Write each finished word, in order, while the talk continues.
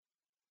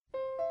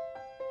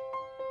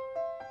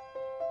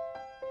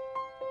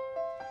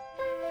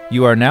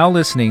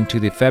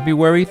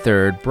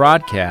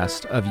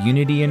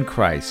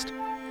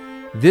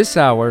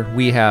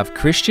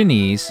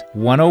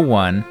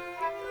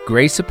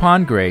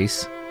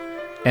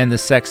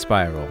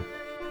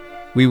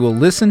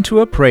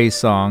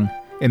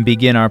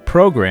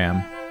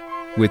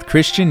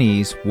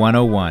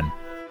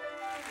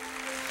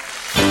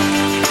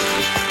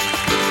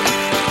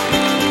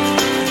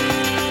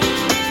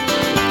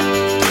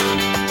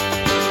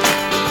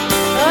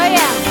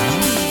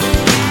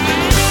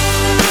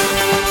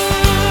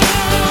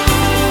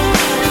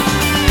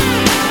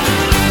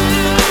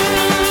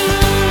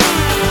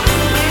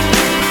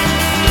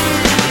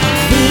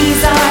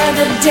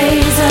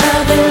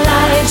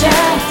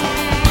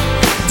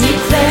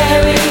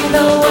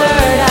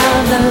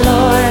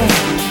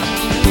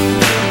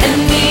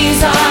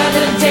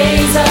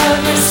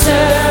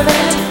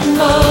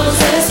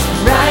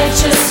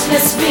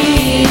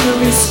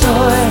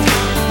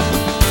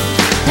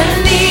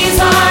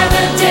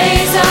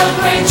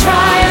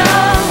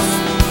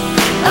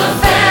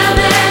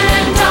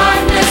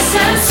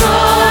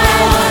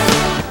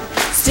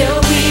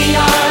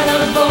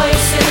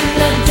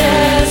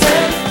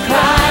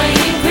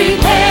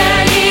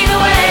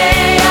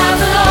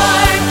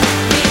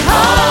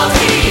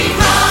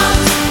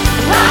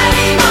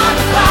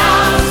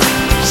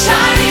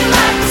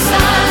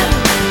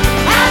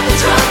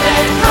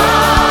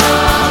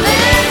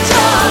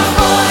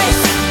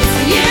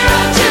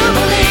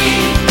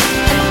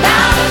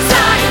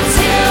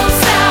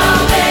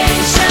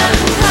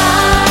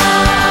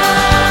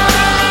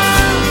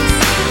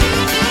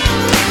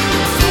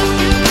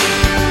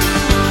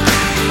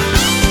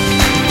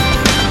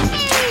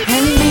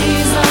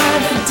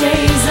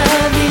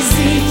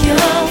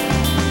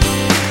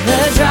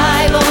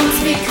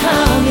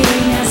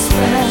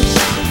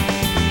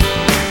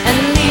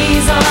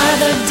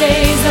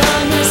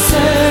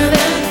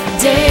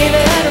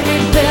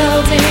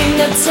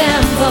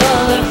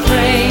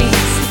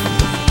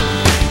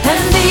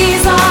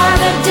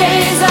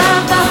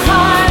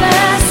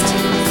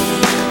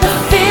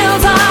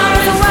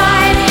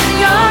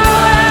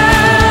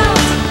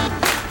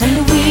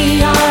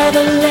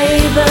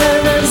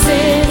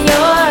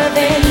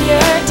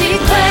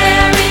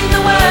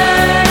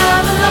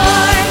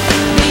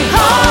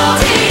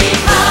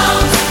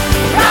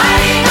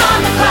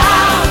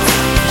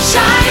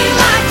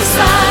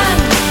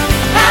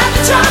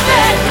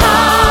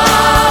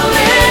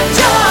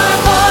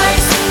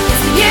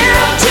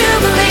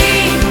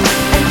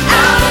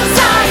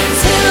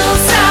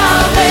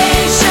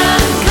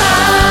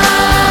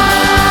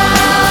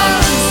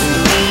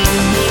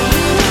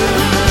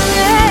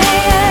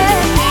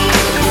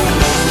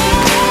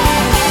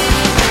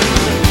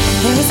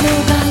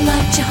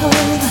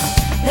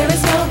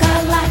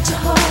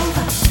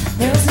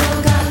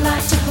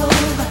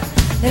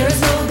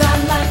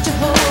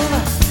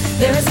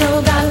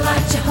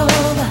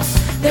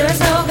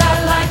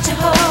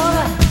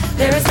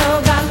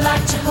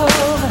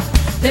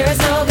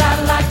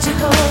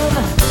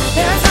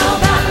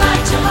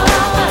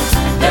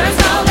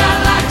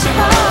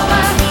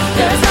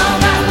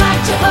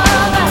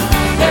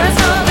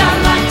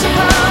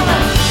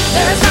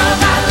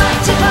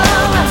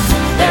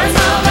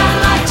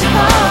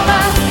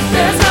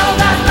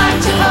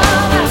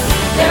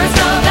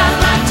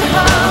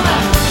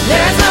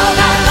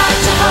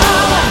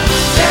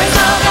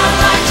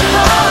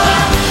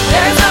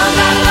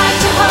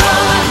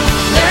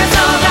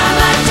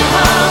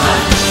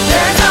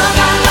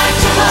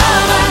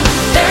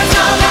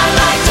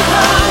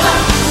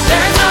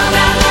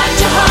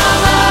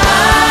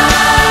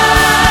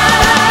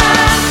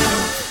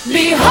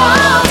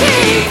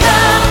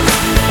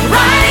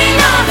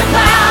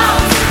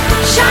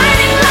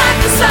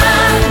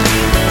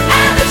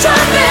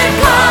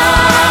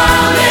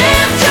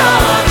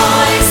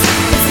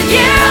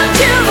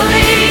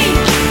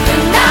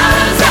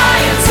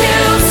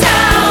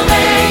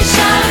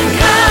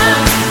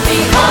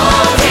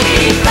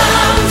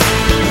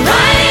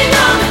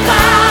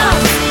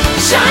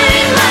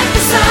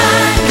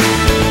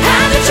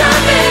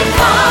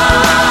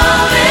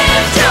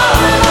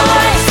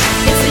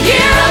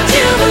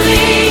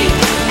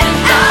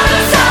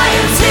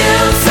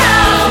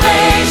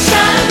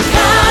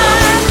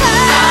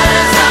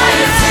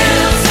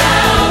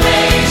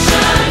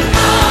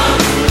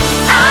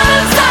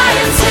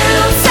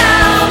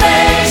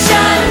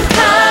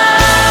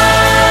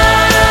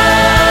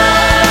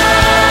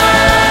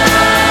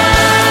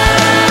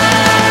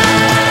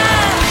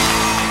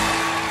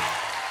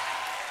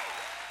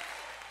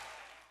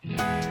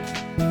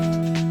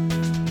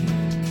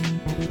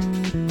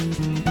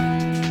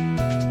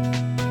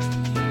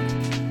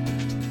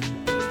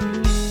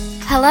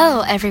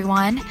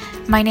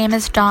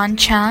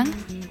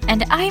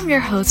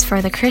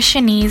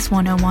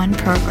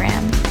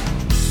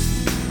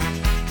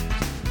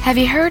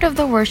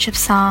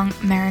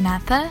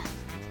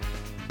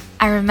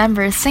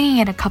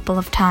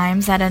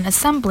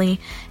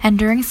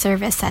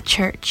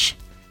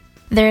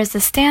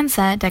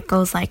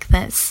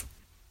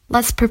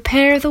Let's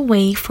prepare the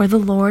way for the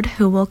Lord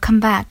who will come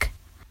back.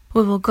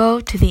 We will go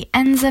to the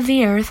ends of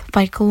the earth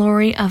by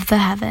glory of the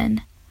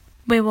heaven.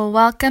 We will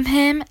welcome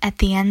him at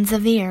the ends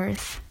of the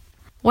earth.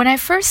 When I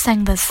first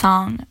sang this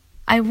song,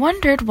 I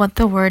wondered what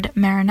the word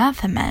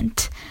Maranatha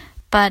meant,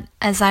 but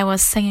as I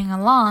was singing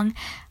along,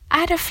 I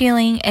had a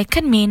feeling it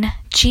could mean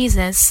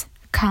Jesus,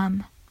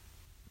 come.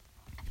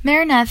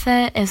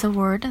 Maranatha is a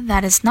word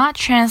that is not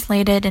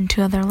translated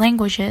into other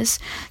languages,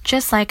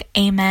 just like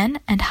Amen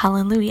and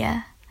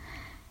Hallelujah.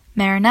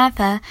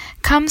 Maranatha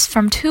comes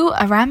from two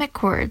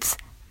Aramaic words,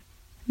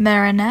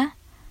 Marana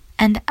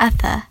and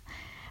Atha,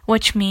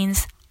 which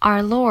means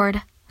Our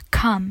Lord,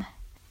 come.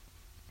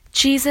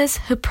 Jesus,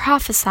 who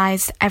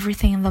prophesied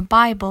everything in the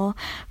Bible,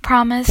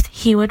 promised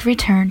he would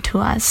return to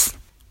us.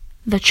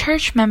 The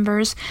church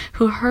members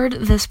who heard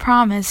this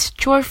promise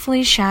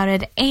joyfully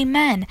shouted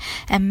Amen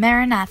and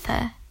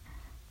Maranatha.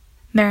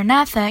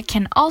 Maranatha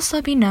can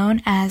also be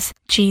known as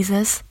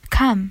Jesus,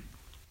 come.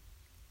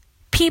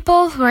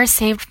 People who are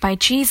saved by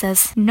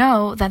Jesus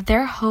know that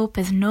their hope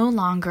is no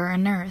longer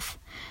on earth.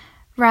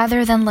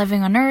 Rather than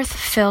living on earth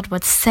filled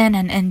with sin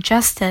and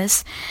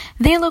injustice,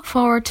 they look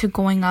forward to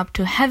going up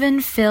to heaven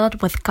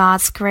filled with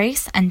God's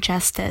grace and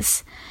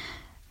justice.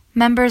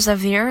 Members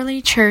of the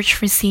early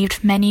church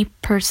received many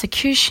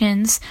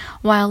persecutions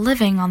while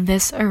living on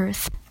this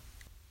earth.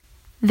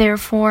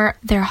 Therefore,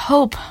 their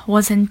hope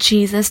was in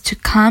Jesus to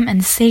come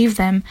and save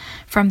them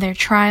from their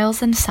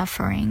trials and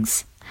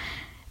sufferings.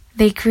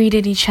 They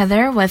greeted each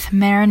other with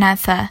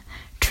Maranatha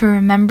to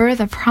remember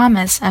the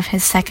promise of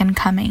his second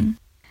coming.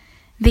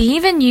 They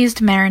even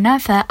used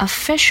Maranatha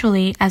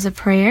officially as a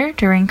prayer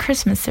during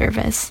Christmas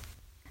service.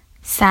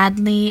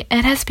 Sadly,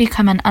 it has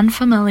become an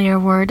unfamiliar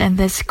word in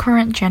this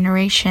current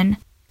generation.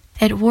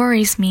 It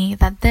worries me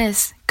that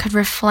this could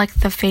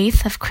reflect the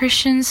faith of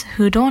Christians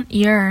who don't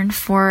yearn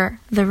for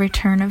the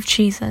return of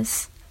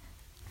Jesus.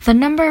 The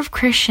number of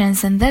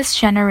Christians in this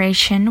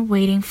generation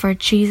waiting for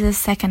Jesus'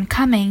 second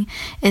coming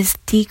is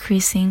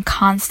decreasing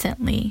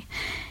constantly.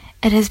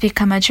 It has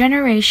become a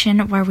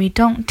generation where we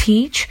don't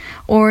teach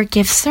or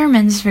give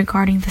sermons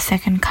regarding the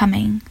second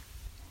coming.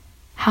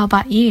 How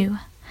about you?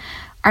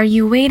 Are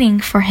you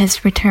waiting for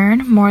his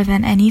return more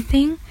than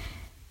anything?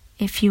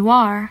 If you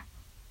are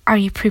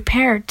you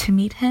prepared to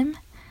meet him?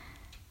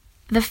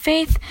 The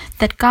faith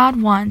that God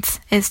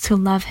wants is to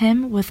love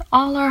him with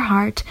all our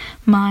heart,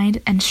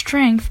 mind, and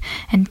strength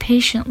and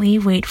patiently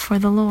wait for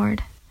the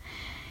Lord.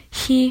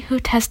 He who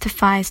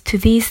testifies to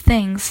these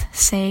things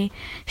say,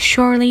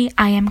 Surely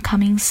I am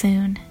coming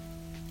soon.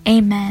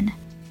 Amen.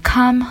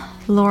 Come,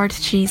 Lord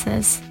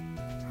Jesus.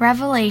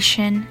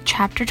 Revelation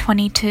chapter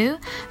 22,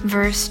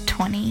 verse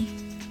 20.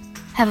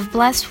 Have a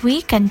blessed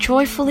week and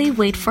joyfully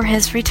wait for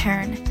his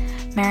return.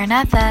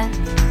 Maranatha.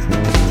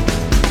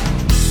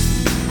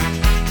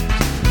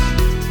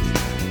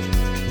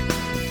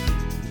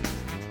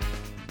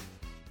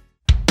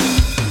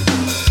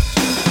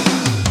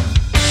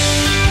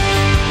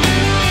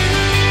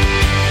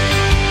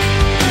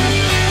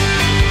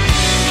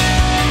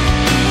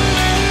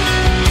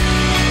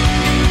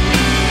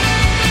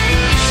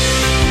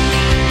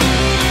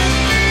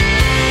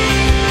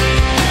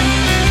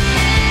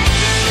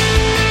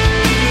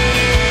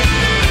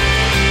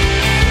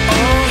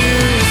 Oh, you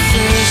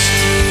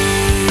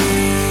thirsty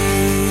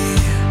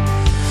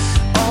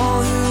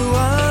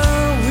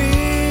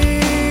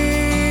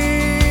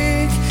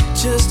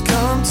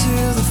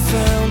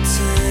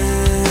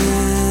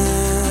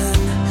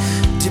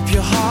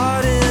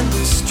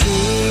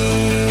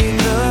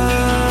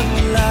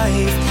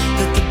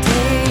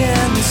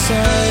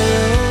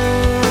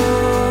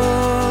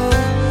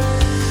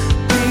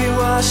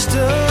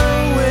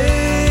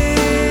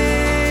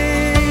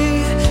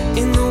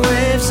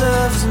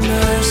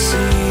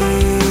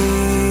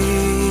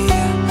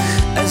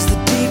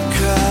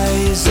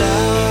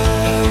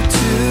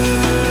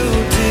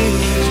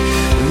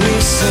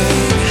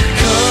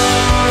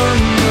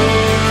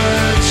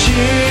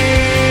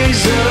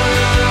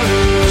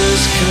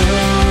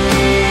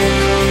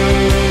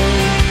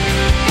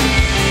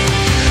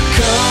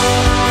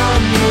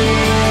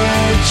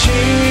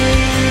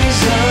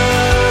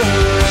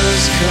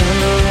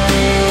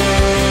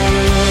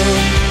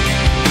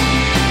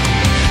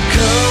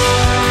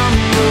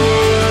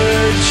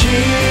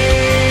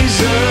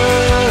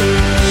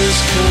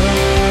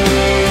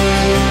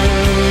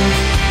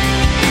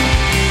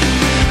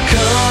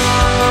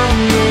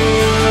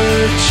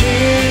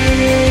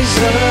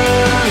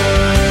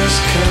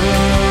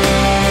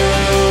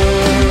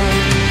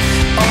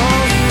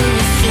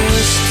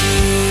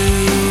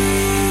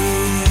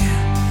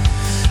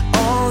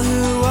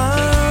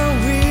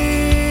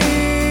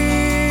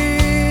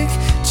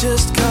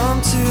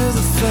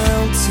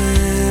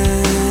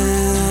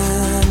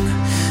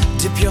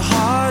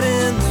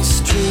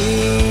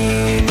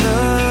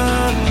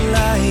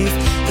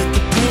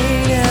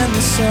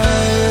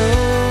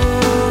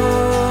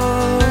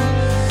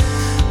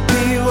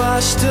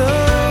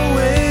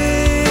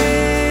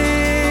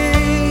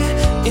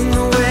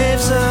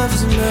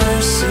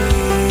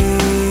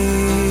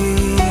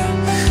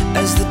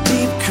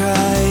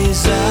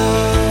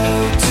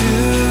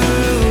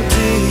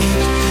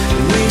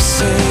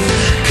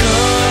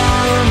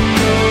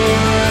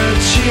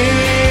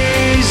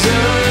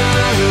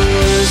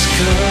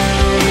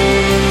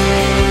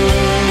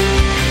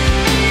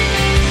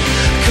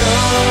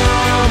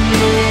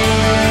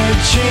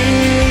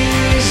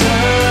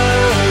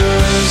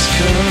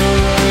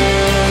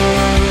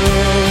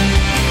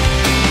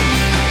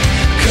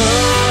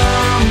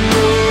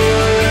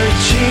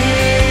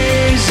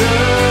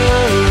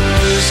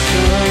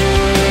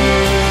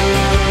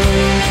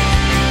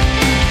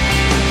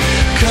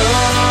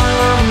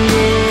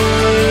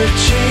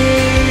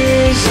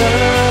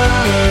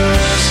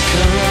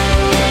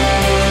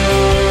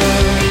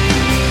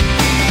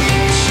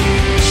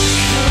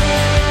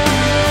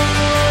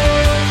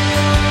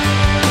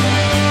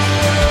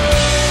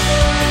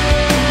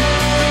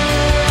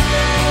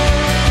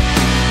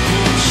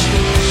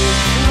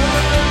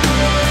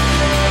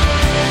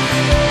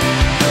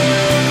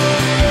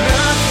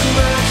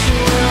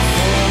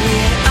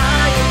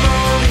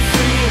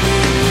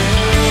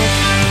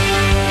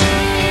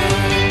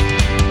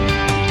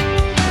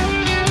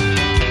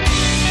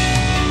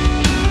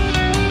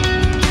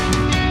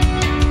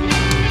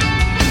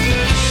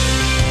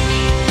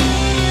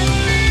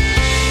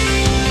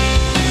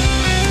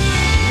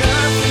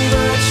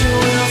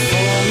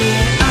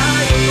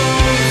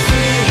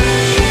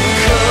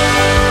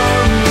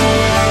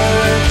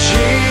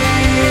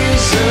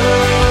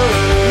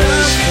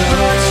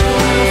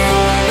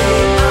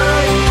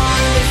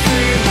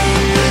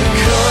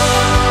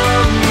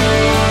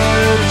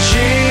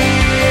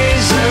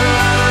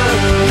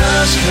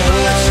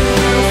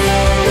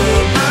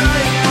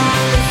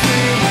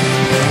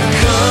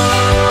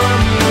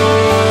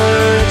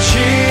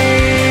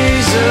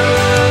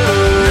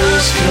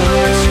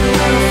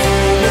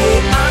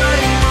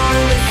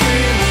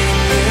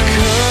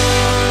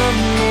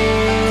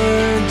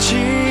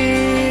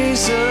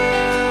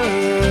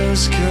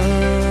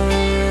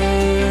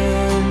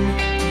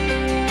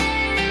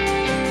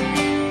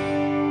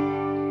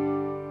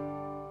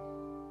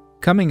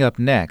Coming up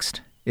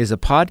next is a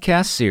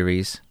podcast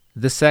series,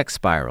 The Sex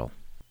Spiral,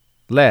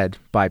 led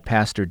by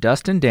Pastor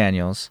Dustin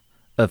Daniels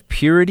of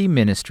Purity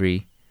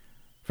Ministry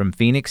from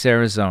Phoenix,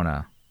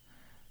 Arizona.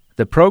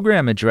 The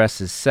program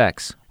addresses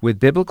sex with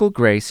biblical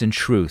grace and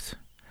truth,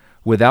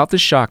 without the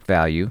shock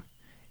value,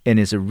 and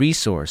is a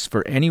resource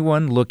for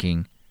anyone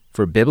looking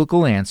for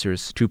biblical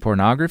answers to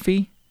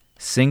pornography,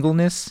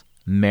 singleness,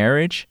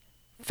 marriage,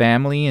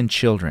 family, and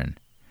children.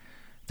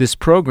 This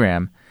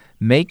program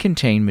may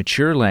contain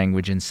mature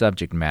language and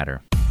subject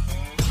matter.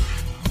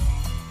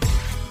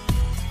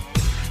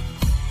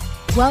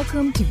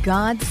 Welcome to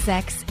God,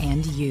 Sex,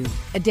 and You,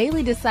 a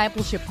daily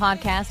discipleship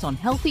podcast on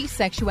healthy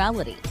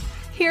sexuality.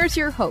 Here's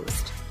your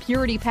host,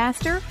 Purity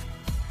Pastor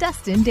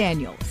Dustin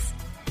Daniels.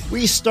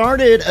 We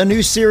started a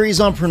new series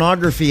on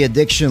pornography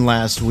addiction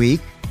last week.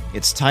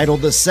 It's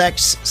titled The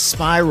Sex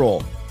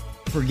Spiral,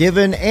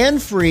 Forgiven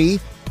and Free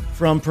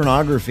from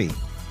Pornography.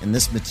 And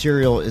this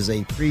material is a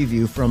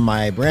preview from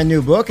my brand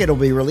new book. It'll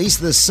be released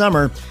this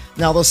summer.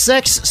 Now, The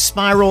Sex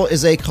Spiral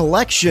is a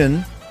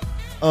collection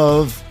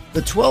of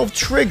the 12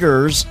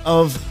 triggers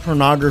of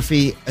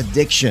pornography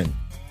addiction.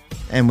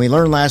 And we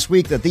learned last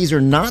week that these are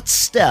not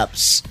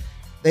steps,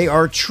 they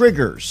are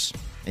triggers.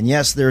 And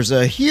yes, there's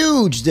a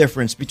huge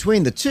difference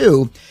between the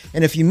two.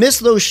 And if you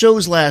missed those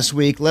shows last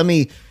week, let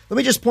me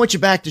just point you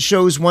back to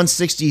shows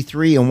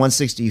 163 and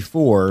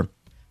 164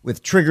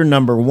 with trigger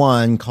number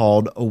 1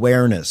 called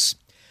awareness.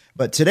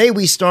 But today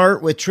we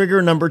start with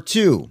trigger number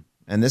 2.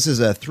 And this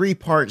is a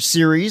 3-part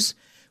series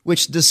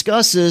which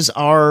discusses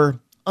our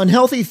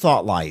unhealthy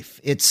thought life.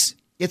 It's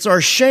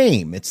our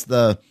shame. It's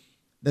the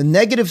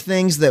negative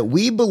things that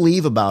we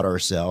believe about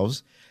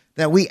ourselves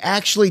that we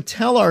actually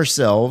tell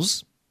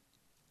ourselves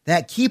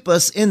that keep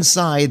us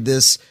inside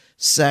this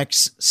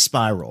sex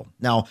spiral.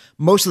 Now,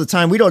 most of the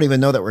time, we don't even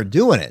know that we're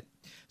doing it.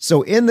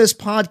 So in this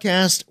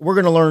podcast, we're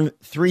going to learn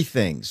 3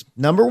 things.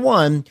 Number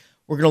 1,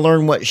 we're going to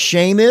learn what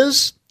shame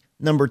is.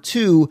 Number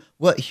 2,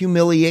 what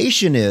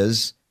humiliation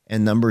is.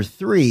 And number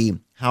 3,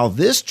 how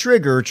this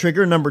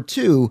trigger number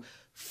 2,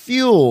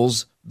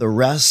 fuels the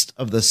rest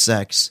of the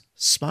sex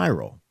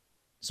spiral.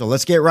 So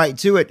let's get right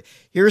to it.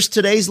 Here's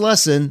today's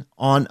lesson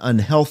on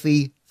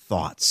unhealthy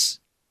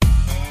thoughts.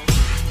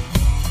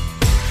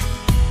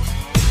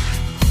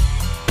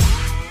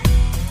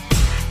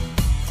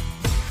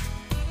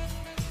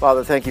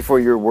 Father, thank you for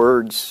your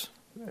words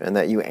and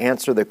that you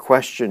answer the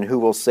question, who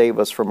will save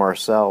us from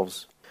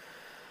ourselves?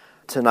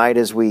 Tonight,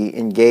 as we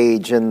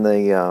engage in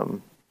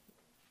the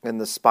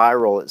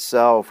spiral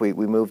itself, we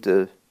move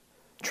to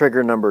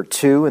trigger number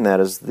 2, and that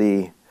is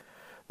the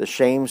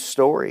shame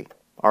story,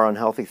 our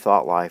unhealthy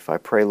thought life. I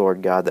pray,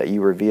 Lord God, that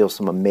you reveal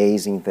some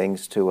amazing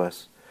things to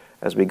us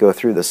as we go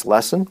through this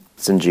lesson.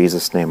 It's in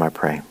Jesus' name I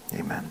pray.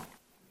 Amen.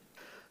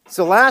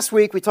 So last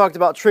week we talked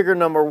about trigger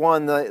number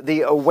 1,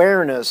 the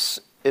awareness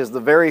is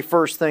the very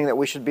first thing that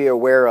we should be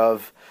aware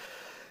of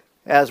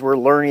as we're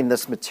learning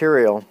this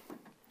material.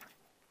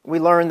 We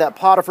learned that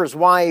Potiphar's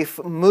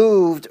wife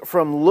moved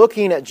from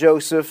looking at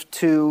Joseph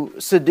to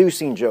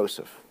seducing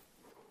Joseph.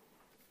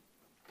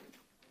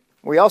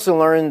 We also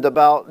learned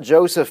about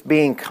Joseph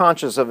being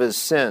conscious of his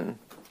sin.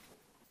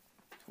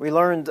 We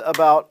learned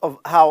about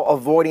how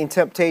avoiding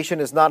temptation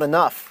is not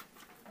enough.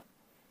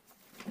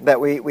 That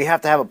we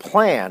have to have a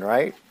plan,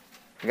 right?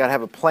 You got to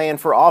have a plan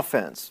for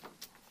offense.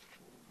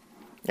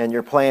 And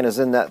your plan is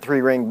in that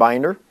 3-ring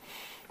binder.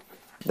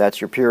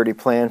 That's your purity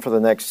plan for the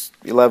next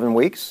 11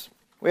 weeks.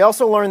 We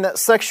also learned that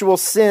sexual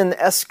sin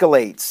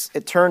escalates.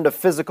 It turned to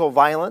physical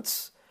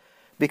violence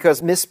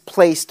because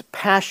misplaced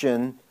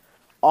passion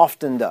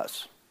often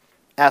does.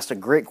 Asked a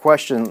great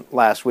question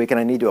last week, and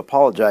I need to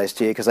apologize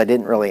to you because I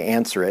didn't really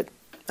answer it.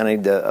 And I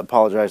need to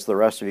apologize to the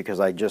rest of you because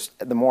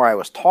the more I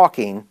was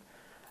talking,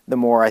 the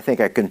more I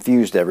think I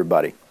confused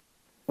everybody.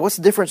 What's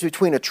the difference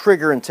between a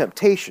trigger and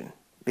temptation?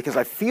 Because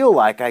I feel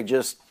like I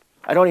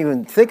don't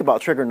even think about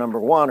trigger number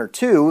 1 or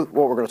 2,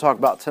 what we're going to talk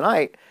about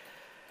tonight.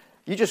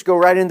 You just go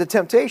right into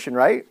temptation,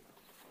 right?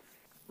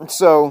 And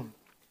so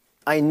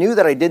I knew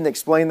that I didn't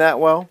explain that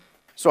well.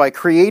 So I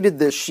created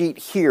this sheet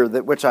here,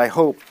 which I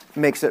hope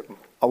makes it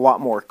a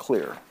lot more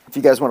clear. If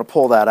you guys want to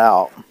pull that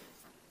out.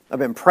 I've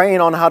been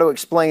praying on how to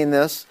explain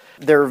this.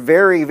 They're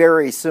very,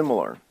 very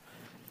similar.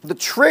 The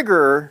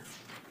trigger.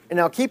 And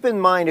now keep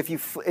in mind, if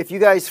you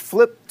guys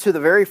flip to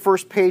the very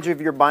first page of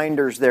your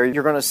binders there,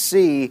 you're going to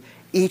see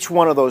each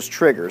one of those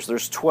triggers.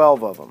 There's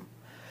 12 of them.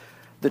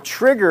 The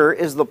trigger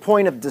is the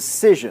point of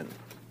decision.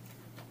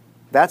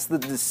 That's the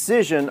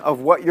decision of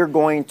what you're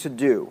going to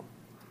do.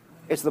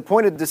 It's the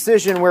point of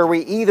decision where we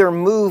either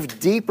move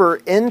deeper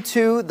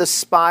into the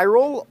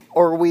spiral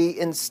or we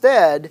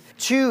instead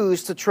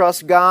choose to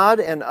trust God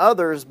and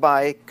others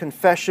by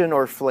confession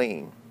or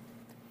fleeing.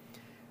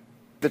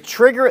 The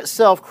trigger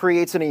itself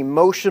creates an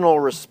emotional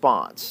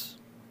response.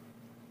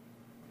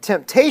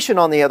 Temptation,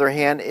 on the other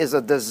hand, is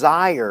a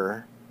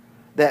desire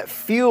that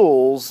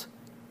fuels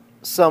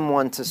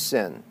someone to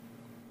sin.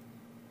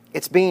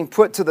 It's being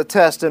put to the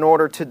test in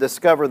order to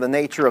discover the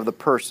nature of the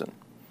person.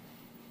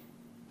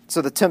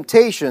 So the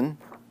temptation,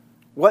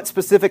 what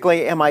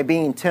specifically am I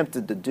being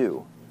tempted to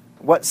do?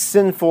 What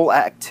sinful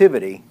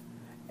activity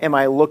am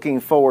I looking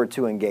forward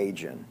to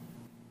engage in?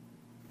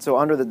 So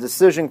under the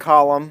decision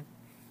column,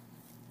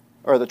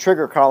 or the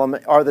trigger column,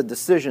 are the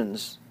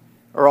decisions,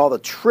 or all the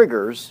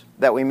triggers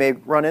that we may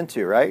run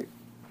into, right?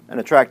 An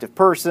attractive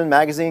person,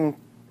 magazine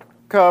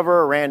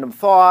cover, a random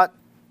thought,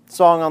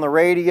 song on the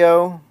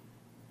radio.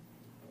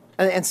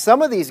 And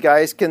some of these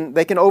guys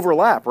can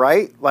overlap,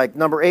 right? Like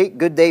number 8,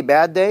 good day,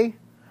 bad day.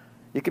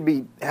 You could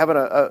be having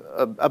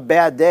a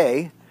bad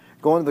day,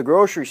 going to the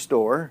grocery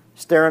store,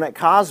 staring at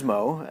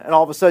Cosmo, and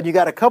all of a sudden you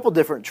got a couple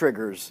different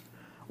triggers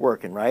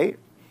working, right?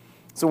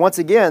 So once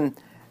again,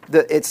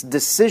 it's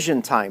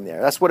decision time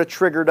there. That's what a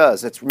trigger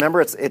does.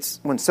 Remember, it's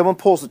when someone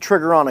pulls the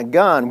trigger on a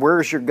gun,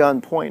 where's your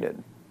gun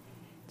pointed?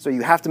 So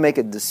you have to make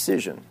a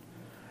decision.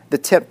 The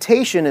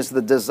temptation is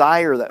the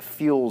desire that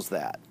fuels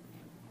that.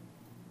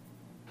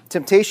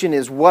 Temptation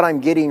is what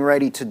I'm getting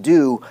ready to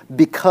do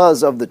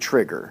because of the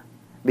trigger,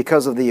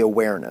 because of the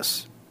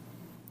awareness.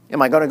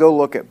 Am I going to go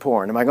look at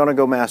porn? Am I going to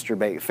go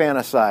masturbate,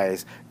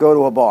 fantasize, go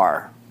to a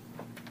bar?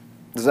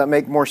 Does that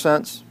make more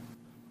sense?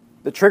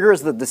 The trigger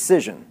is the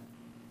decision.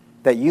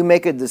 That you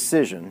make a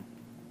decision.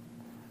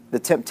 The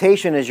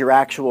temptation is your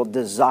actual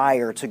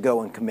desire to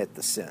go and commit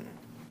the sin.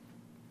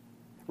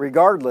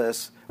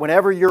 Regardless,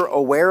 whenever you're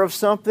aware of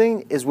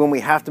something is when we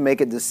have to make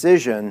a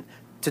decision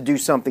to do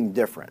something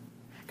different.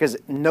 Because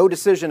no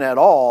decision at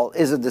all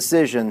is a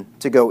decision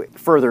to go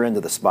further into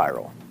the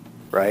spiral,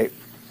 right?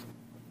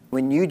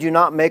 When you do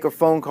not make a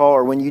phone call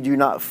or when you do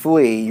not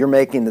flee, you're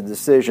making the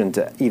decision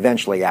to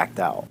eventually act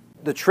out.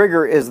 The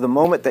trigger is the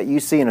moment that you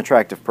see an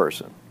attractive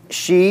person.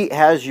 She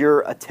has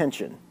your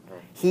attention.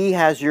 He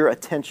has your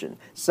attention.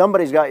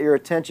 Somebody's got your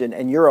attention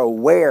and you're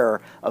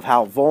aware of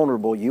how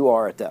vulnerable you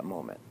are at that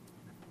moment.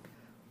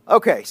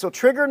 Okay, so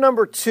trigger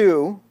number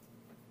 2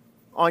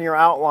 on your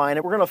outline,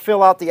 and we're going to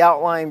fill out the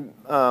outline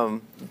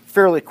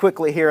fairly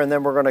quickly here, and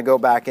then we're going to go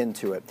back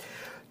into it.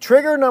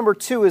 Trigger number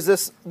 2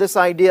 is this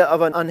idea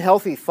of an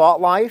unhealthy thought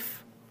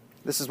life.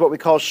 This is what we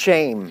call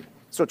shame.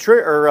 So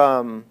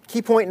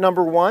key point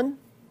number 1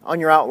 on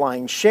your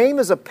outline. Shame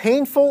is a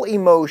painful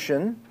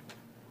emotion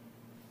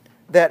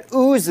that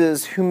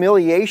oozes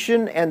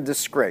humiliation and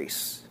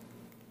disgrace.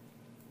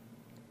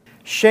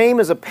 Shame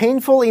is a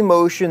painful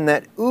emotion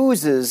that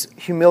oozes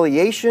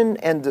humiliation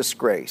and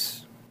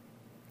disgrace.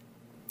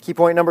 Key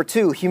point number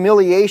 2,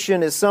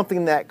 humiliation is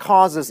something that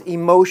causes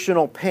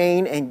emotional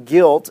pain, and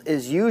guilt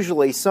is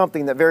usually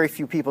something that very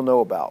few people know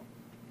about.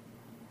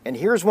 And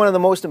here's one of the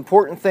most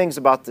important things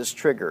about this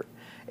trigger,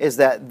 is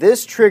that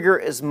this trigger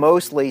is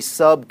mostly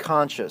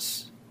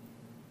subconscious.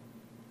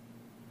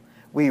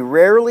 We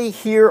rarely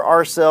hear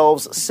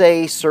ourselves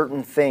say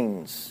certain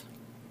things.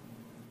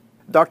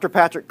 Dr.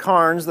 Patrick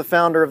Carnes, the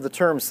founder of the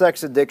term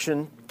sex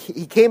addiction,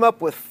 he came up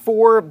with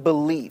 4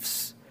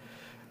 beliefs.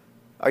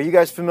 Are you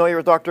guys familiar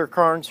with Dr.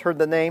 Carnes? Heard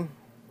the name?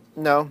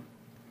 No?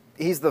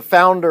 He's the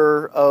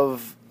founder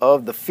of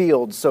the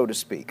field, so to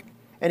speak.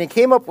 And he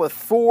came up with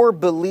 4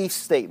 belief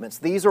statements.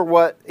 These are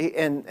what,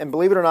 and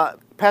believe it or not,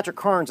 Patrick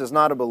Carnes is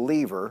not a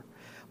believer.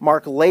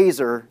 Mark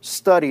Laser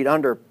studied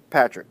under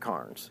Patrick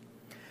Carnes.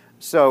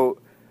 So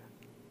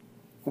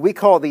we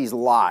call these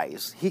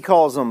lies. He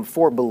calls them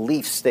 4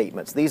 belief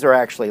statements. These are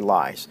actually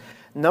lies.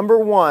 Number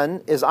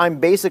 1 is I'm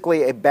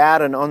basically a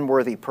bad and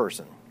unworthy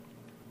person.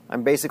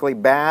 I'm basically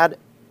bad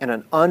and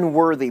an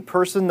unworthy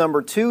person.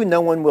 Number 2,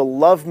 no one will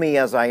love me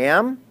as I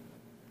am.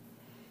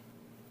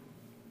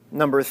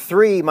 Number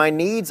 3, my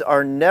needs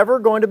are never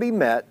going to be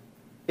met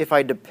if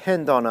I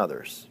depend on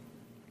others.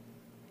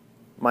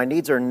 My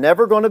needs are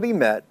never going to be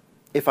met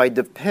if I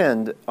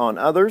depend on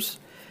others.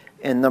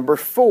 And number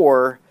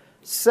 4,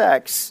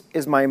 sex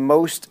is my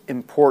most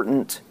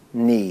important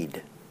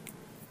need.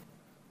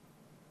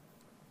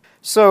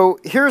 So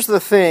here's the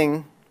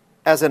thing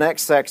as an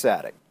ex-sex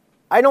addict.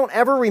 I don't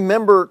ever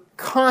remember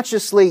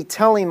consciously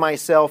telling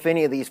myself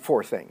any of these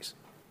 4 things.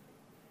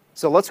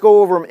 So let's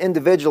go over them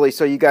individually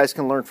so you guys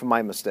can learn from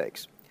my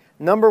mistakes.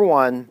 Number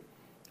 1,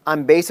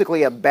 I'm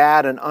basically a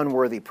bad and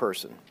unworthy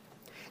person.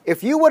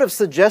 If you would have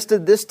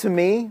suggested this to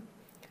me,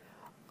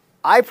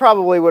 I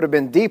probably would have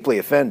been deeply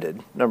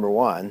offended, number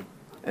 1,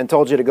 and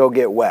told you to go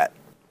get wet.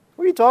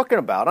 What are you talking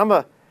about? I'm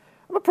a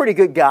pretty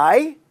good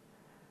guy,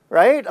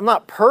 right? I'm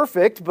not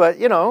perfect, but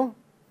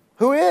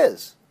who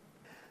is?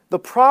 The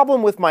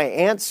problem with my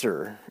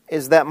answer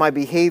is that my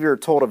behavior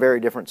told a very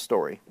different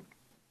story.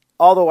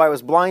 Although I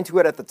was blind to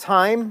it at the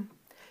time,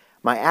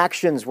 my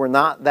actions were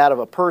not that of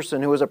a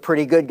person who was a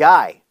pretty good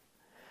guy.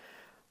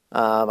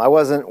 I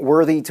wasn't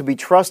worthy to be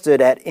trusted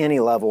at any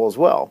level as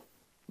well.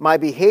 My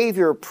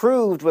behavior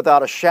proved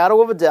without a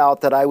shadow of a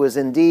doubt that I was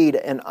indeed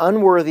an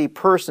unworthy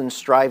person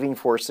striving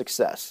for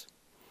success.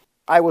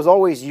 I was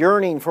always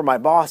yearning for my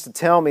boss to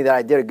tell me that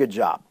I did a good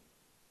job.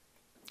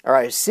 Or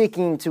I was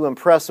seeking to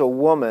impress a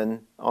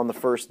woman on the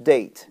first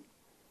date.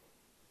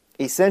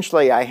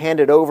 Essentially, I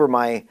handed over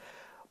my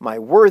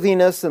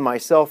worthiness and my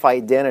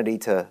self-identity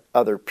to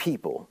other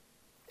people.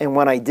 And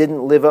when I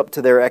didn't live up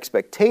to their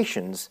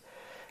expectations,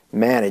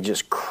 man, it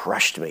just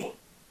crushed me.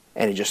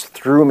 And it just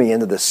threw me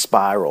into this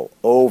spiral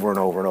over and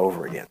over and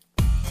over again.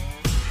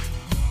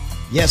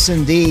 Yes,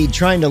 indeed.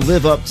 Trying to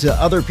live up to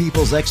other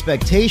people's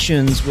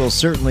expectations will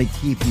certainly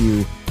keep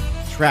you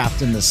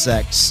trapped in the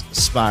sex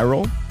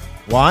spiral.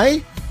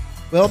 Why?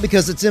 Well,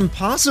 because it's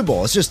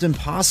impossible. It's just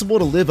impossible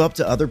to live up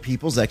to other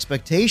people's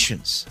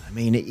expectations. I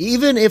mean,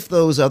 even if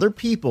those other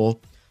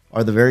people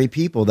are the very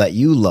people that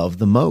you love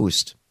the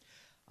most.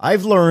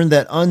 I've learned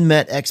that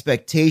unmet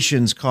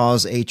expectations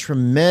cause a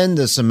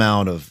tremendous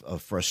amount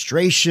of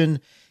frustration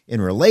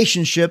in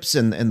relationships,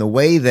 and the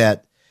way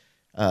that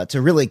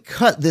to really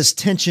cut this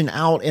tension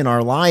out in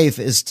our life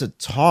is to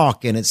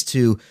talk, and it's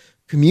to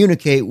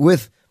communicate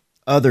with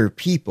other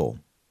people.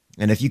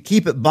 And if you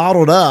keep it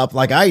bottled up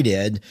like I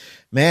did,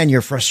 man,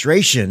 your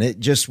frustration, it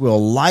just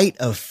will light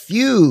a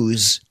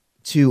fuse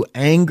to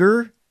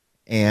anger,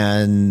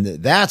 and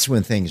that's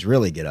when things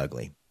really get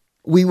ugly.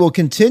 We will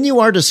continue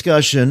our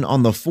discussion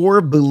on the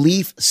 4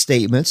 belief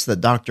statements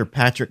that Dr.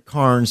 Patrick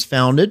Carnes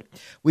founded.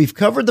 We've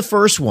covered the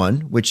first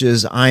one, which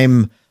is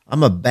I'm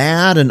a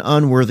bad and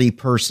unworthy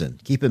person.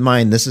 Keep in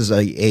mind, this is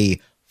a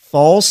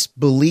false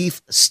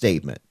belief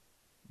statement.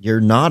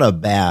 You're not a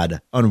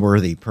bad,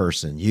 unworthy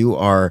person. You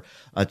are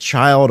a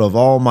child of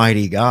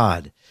Almighty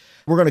God.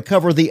 We're going to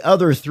cover the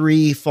other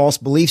 3 false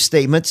belief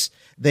statements.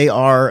 They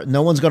are,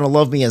 no one's going to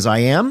love me as I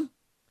am.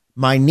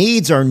 My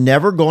needs are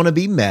never going to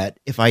be met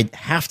if I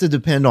have to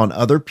depend on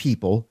other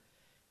people.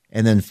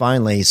 And then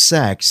finally,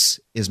 sex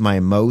is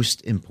my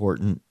most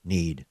important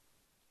need.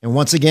 And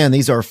once again,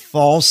 these are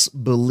false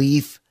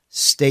belief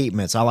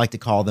statements. I like to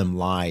call them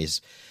lies.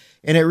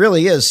 And it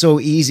really is so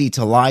easy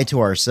to lie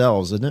to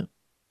ourselves, isn't it?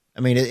 I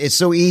mean, it's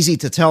so easy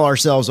to tell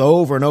ourselves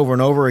over and over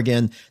and over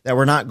again that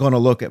we're not going to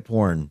look at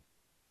porn.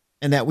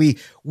 And that we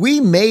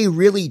may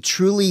really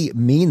truly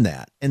mean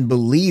that and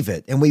believe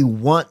it, and we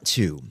want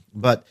to.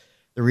 But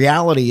the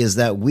reality is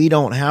that we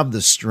don't have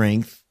the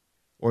strength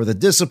or the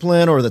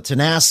discipline or the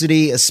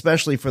tenacity,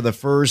 especially for the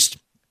first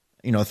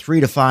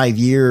 3 to 5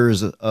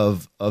 years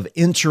of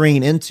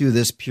entering into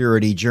this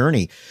purity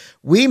journey.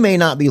 We may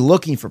not be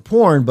looking for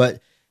porn,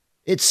 but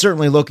it's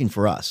certainly looking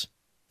for us.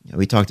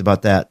 We talked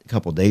about that a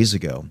couple days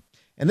ago.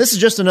 And this is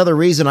just another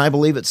reason I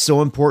believe it's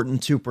so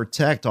important to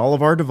protect all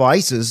of our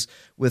devices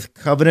with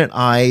Covenant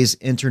Eyes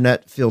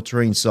internet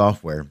filtering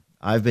software.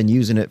 I've been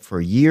using it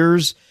for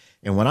years,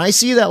 and when I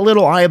see that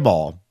little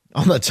eyeball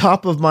on the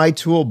top of my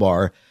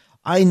toolbar,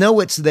 I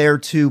know it's there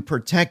to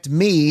protect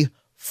me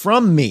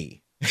from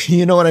me.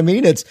 You know what I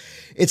mean?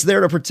 It's there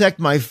to protect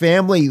my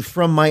family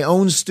from my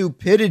own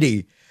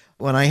stupidity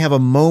when I have a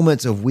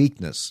moment of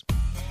weakness.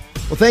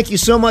 Well, thank you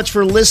so much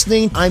for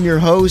listening. I'm your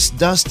host,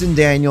 Dustin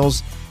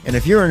Daniels. And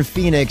if you're in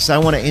Phoenix, I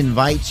want to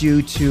invite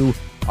you to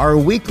our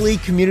weekly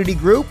community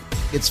group.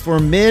 It's for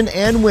men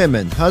and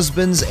women,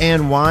 husbands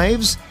and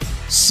wives,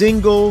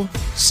 single,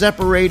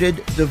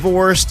 separated,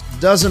 divorced,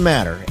 doesn't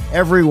matter.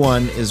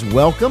 Everyone is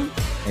welcome,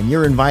 and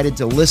you're invited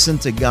to listen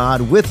to God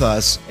with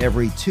us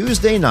every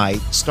Tuesday night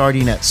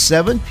starting at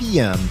 7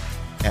 p.m.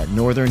 at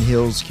Northern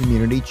Hills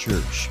Community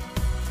Church.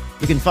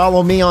 You can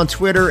follow me on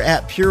Twitter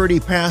at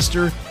Purity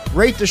Pastor.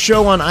 Rate the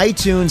show on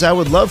iTunes. I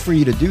would love for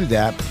you to do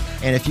that.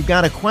 And if you've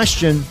got a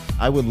question,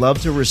 I would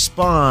love to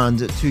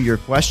respond to your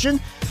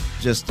question.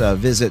 Just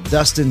visit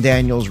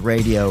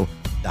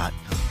DustinDanielsRadio.com.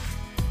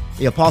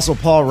 The Apostle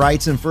Paul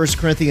writes in 1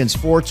 Corinthians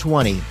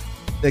 4:20,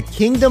 the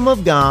kingdom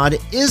of God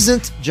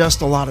isn't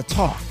just a lot of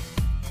talk.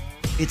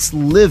 It's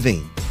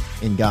living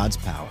in God's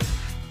power.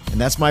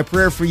 And that's my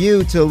prayer for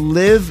you, to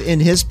live in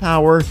His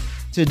power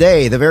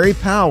today, the very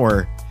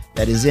power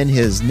that is in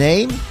His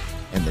name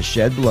and the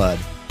shed blood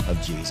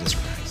of Jesus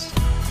Christ.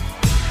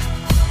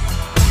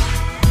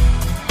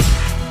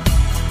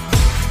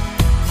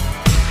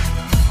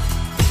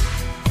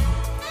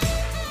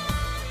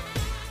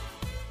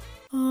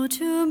 Oh,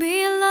 to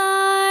be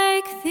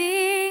like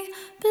Thee,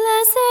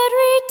 blessed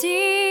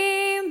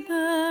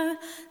Redeemer,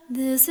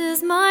 this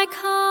is my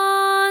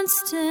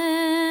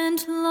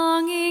constant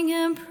longing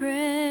and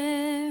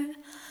prayer.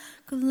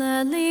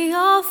 Gladly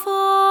I'll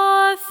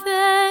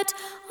forfeit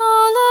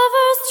all of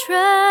earth's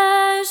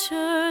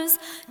treasures,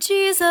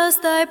 Jesus,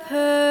 Thy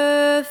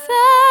perfect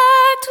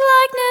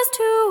likeness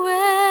to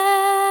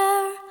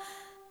wear.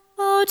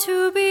 Oh,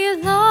 to be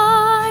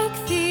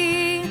like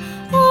Thee,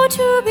 oh,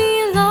 to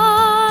be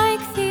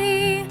like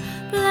Thee,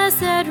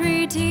 blessed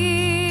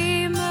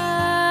Redeemer,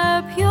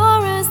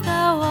 pure as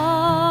Thou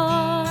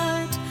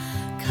art.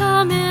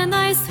 Come in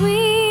Thy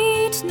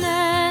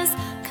sweetness,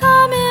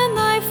 come in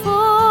Thy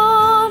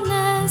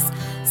fullness,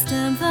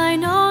 stamp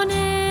Thine own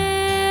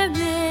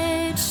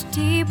image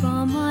deep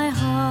on my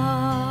heart.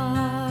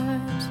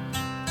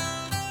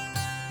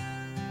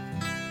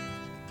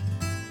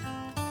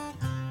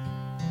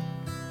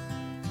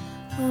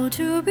 Oh,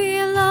 to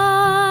be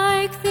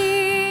like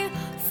Thee,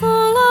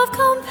 full of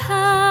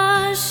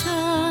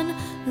compassion,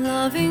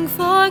 loving,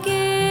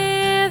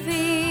 forgiving,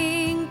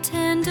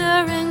 tender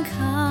and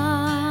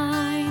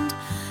kind,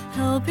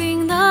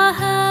 helping the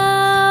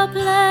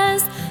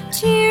helpless,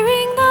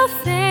 cheering the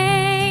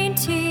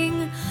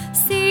fainting,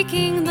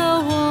 seeking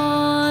the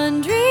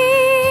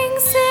wandering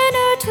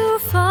sinner to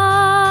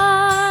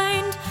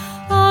find.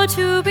 Oh,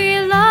 to be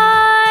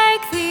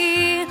like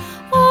Thee,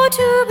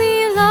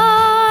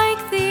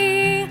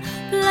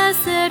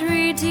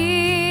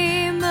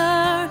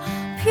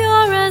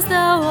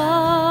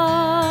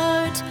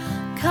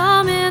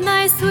 Come in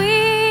thy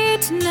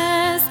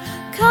sweetness,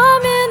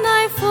 come in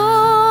thy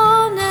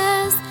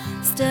fullness,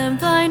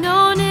 stamp thine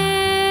own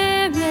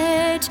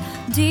image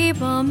deep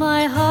on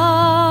my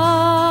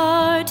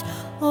heart.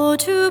 Oh,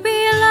 to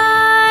be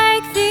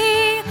like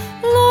thee,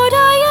 Lord,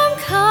 I am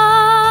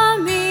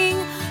coming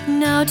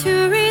now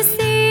to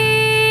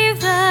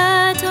receive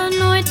that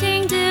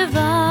anointing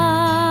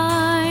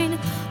divine.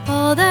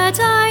 All that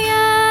I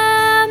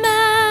am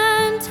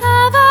and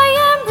have I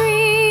am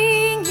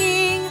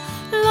bringing,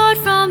 Lord,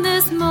 from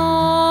this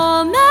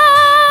moment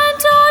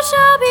all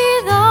shall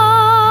be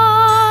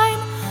thine.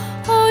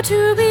 Oh,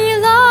 to be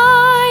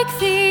like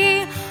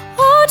thee,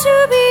 oh,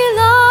 to be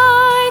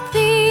like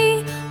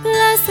thee,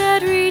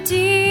 blessed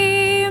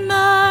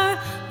Redeemer,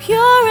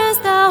 pure as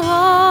thou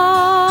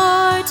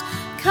art.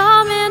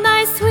 Come in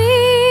thy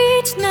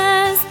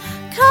sweetness,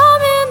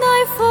 come in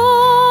thy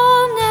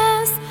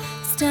fullness,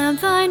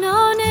 stamp thine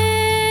own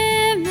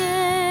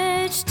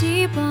image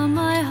deep on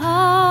my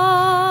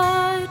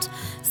heart,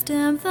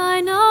 stamp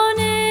thine own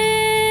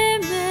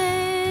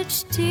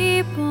image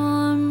deep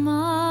on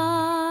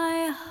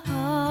my heart.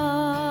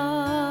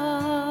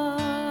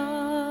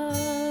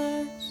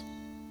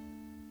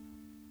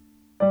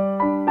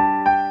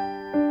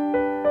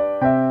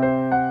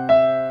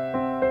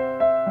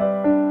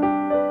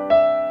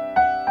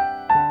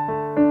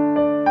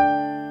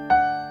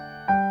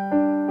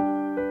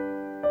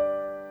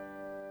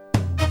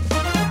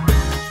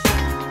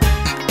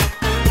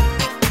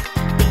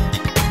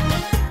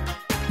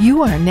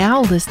 You are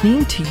now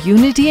listening to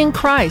Unity in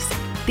Christ,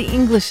 the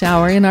English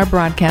Hour in our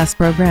broadcast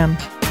program.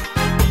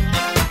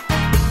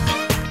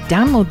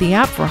 Download the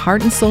app for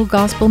Heart and Soul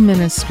Gospel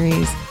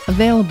Ministries,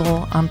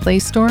 available on Play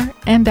Store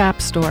and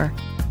App Store.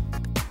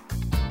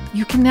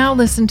 You can now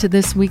listen to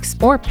this week's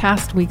or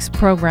past week's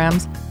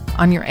programs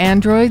on your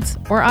Androids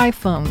or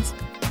iPhones.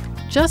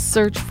 Just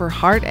search for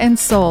Heart and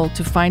Soul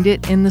to find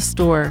it in the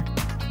store.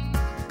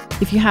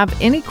 If you have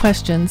any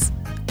questions,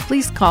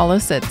 please call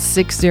us at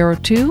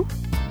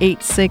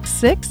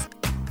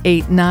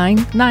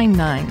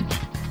 602-866-8999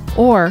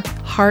 or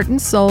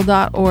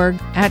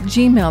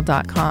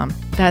heartandsoul.org@gmail.com.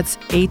 That's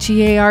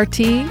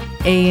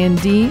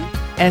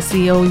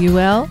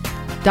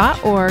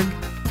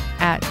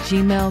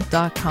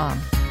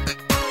heartandseoul.org@gmail.com.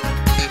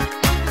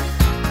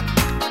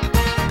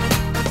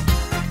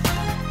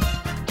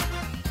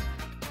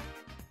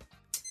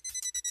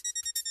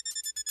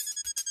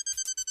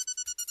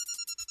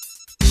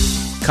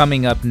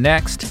 Coming up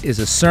next is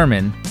a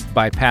sermon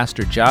by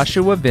Pastor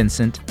Joshua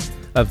Vincent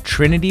of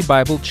Trinity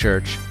Bible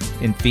Church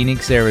in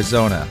Phoenix,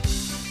 Arizona.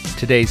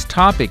 Today's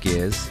topic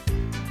is,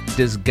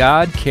 Does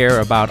God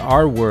care about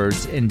our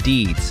words and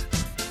deeds?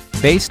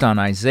 Based on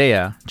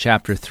Isaiah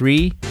chapter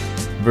 3,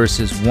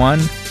 verses 1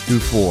 through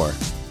 4.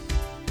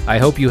 I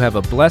hope you have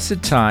a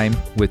blessed time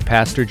with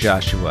Pastor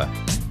Joshua.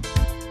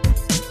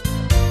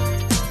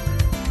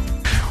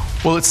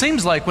 Well, it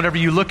seems like whenever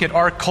you look at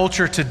our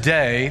culture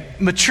today,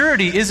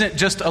 maturity isn't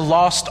just a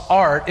lost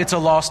art, it's a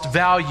lost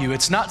value.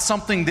 It's not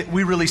something that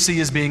we really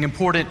see as being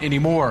important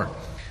anymore.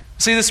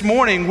 See, this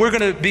morning we're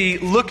going to be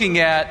looking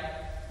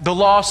at the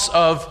loss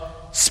of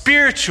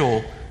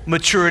spiritual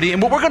maturity.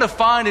 And what we're going to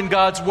find in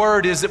God's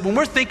Word is that when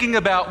we're thinking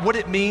about what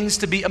it means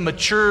to be a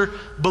mature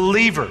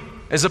believer,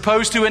 as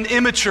opposed to an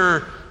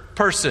immature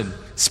person,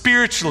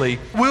 spiritually,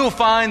 we'll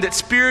find that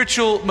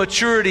spiritual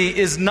maturity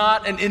is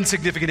not an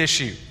insignificant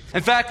issue.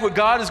 In fact, what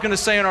God is going to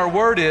say in our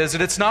Word is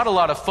that it's not a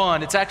lot of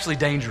fun, it's actually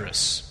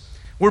dangerous.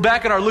 We're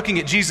back in our Looking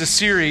at Jesus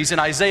series in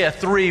Isaiah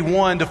 3,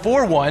 1 to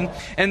 4, 1.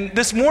 And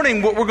this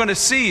morning what we're going to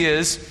see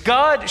is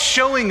God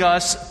showing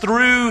us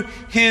through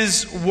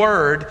His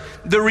Word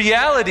the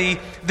reality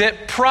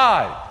that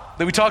pride,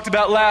 that we talked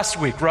about last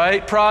week,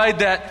 right? Pride,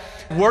 that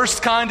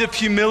worst kind of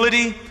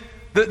humility,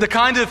 the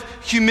kind of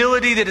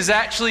humility that is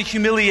actually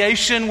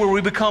humiliation, where we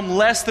become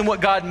less than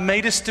what God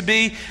made us to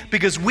be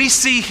because we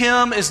see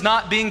Him as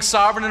not being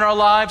sovereign in our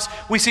lives.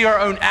 We see our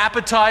own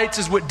appetites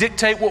as what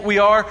dictate what we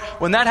are.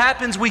 When that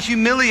happens, we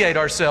humiliate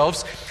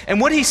ourselves.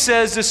 And what He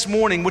says this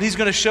morning, what He's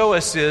going to show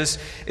us is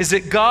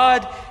that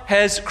God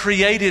has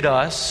created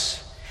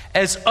us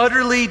as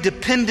utterly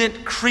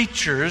dependent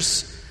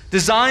creatures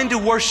designed to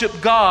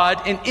worship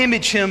God and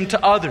image Him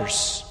to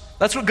others.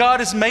 That's what God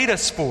has made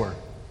us for.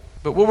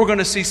 But what we're going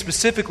to see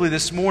specifically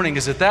this morning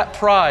is that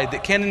pride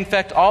that can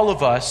infect all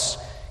of us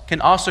can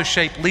also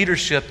shape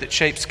leadership that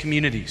shapes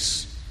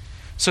communities.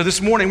 So this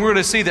morning we're going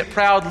to see that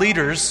proud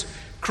leaders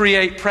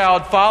create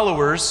proud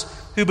followers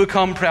who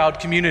become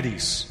proud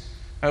communities.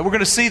 We're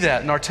going to see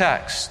that in our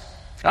text.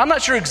 I'm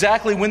not sure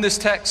exactly when this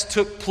text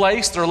took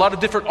place. There are a lot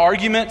of different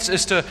arguments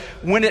as to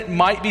when it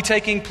might be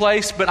taking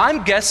place, but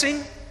I'm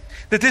guessing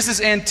that this is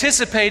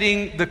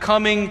anticipating the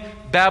coming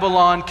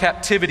Babylon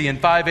captivity in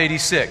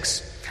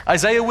 586.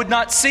 Isaiah would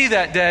not see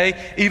that day,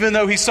 even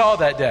though he saw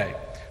that day.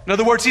 In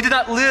other words, he did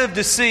not live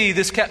to see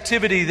this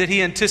captivity that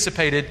he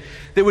anticipated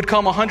that would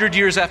come 100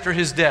 years after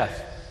his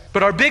death.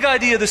 But our big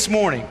idea this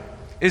morning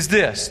is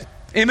this: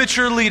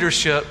 immature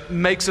leadership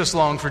makes us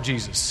long for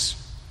Jesus.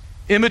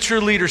 Immature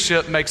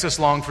leadership makes us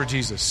long for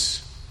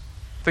Jesus.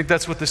 I think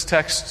that's what this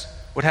text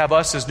would have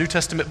us as New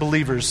Testament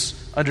believers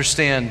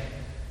understand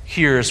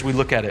here as we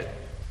look at it.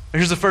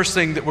 Here's the first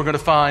thing that we're going to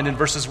find in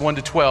verses 1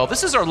 to 12.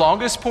 This is our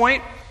longest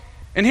point.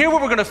 And here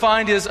what we're going to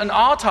find is an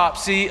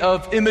autopsy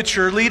of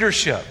immature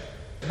leadership.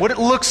 What it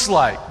looks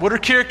like. What are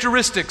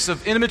characteristics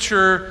of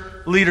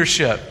immature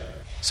leadership?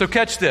 So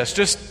catch this,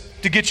 just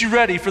to get you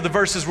ready for the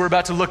verses we're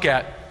about to look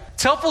at.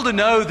 It's helpful to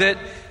know that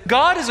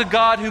God is a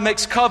God who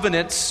makes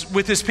covenants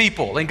with his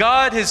people. And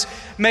God has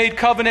made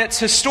covenants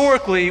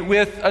historically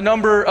with a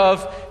number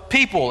of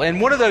people.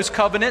 And one of those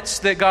covenants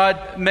that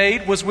God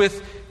made was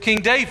with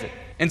King David.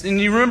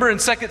 And you remember in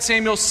 2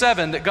 Samuel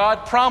 7 that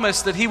God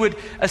promised that he would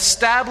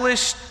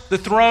establish the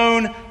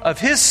throne of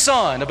his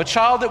son, of a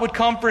child that would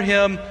come for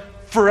him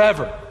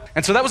forever.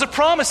 And so that was a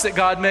promise that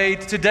God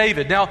made to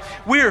David. Now,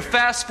 we are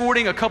fast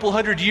forwarding a couple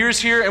hundred years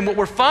here, and what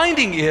we're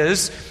finding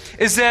is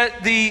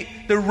that the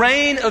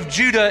reign of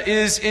Judah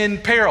is in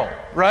peril,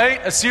 right?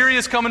 Assyria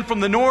is coming from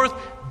the north,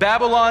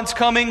 Babylon's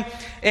coming,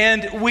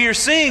 and we are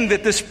seeing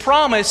that this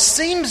promise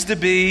seems to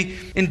be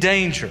in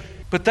danger.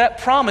 But that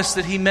promise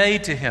that he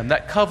made to him,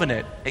 that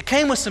covenant, it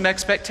came with some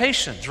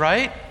expectations,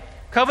 right?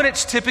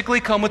 Covenants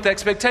typically come with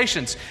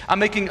expectations. I'm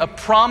making a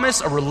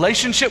promise, a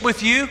relationship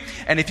with you,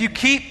 and if you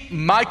keep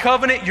my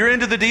covenant, you're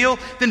into the deal,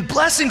 then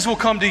blessings will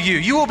come to you.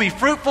 You will be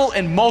fruitful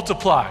and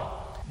multiply.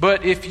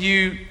 But if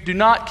you do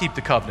not keep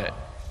the covenant,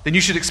 then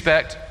you should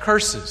expect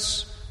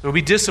curses. There will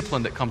be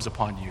discipline that comes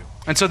upon you.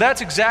 And so that's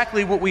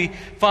exactly what we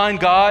find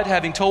God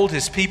having told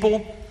his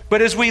people.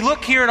 But as we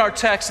look here in our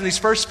text in these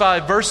first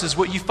 5 verses,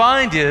 what you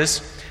find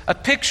is a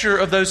picture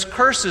of those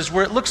curses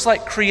where it looks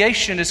like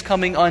creation is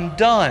coming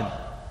undone.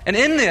 And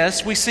in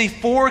this, we see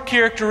 4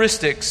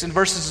 characteristics in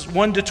verses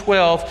 1 to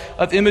 12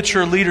 of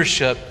immature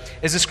leadership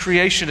as this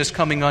creation is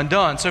coming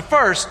undone. So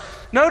first,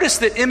 notice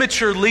that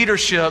immature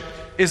leadership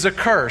is a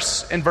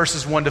curse in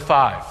verses 1 to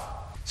 5.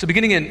 So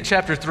beginning in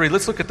chapter 3,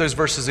 let's look at those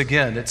verses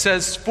again. It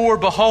says, "For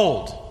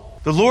behold,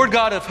 the Lord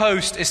God of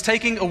hosts is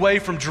taking away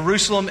from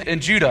Jerusalem and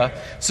Judah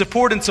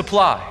support and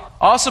supply,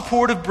 all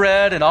support of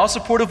bread and all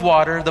support of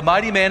water, the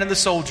mighty man and the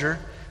soldier,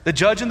 the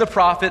judge and the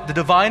prophet, the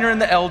diviner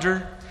and the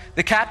elder,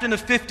 the captain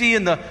of 50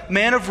 and the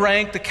man of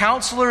rank, the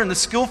counselor and the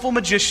skillful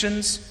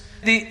magicians,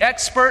 the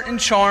expert in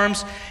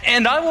charms,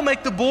 and I will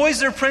make the boys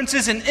their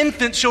princes, and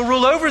infants shall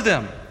rule over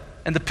them.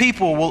 And the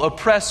people will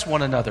oppress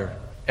one another,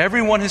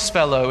 every one his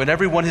fellow and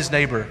every one his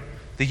neighbor.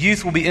 The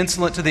youth will be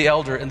insolent to the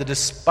elder, and the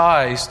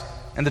despised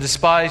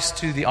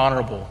to the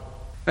honorable."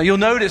 Now you'll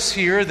notice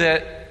here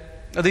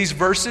that these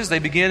verses, they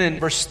begin in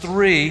verse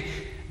 3,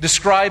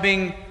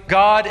 describing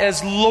God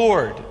as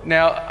Lord.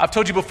 Now, I've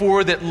told you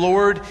before that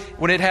Lord,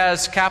 when it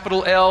has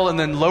capital L and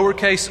then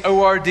lowercase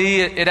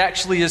O-R-D, it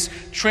actually is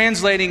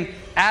translating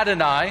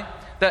Adonai,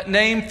 that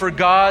name for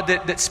God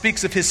that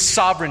speaks of his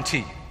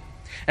sovereignty.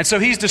 And so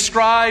he's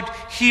described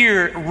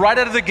here right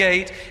out of the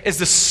gate as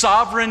the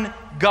sovereign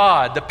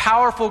God, the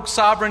powerful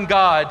sovereign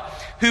God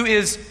who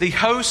is the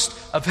host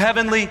of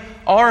heavenly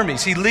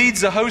armies. He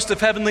leads the host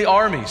of heavenly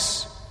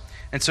armies.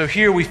 And so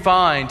here we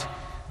find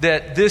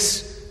that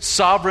this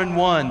sovereign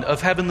one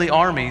of heavenly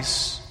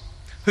armies,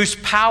 whose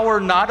power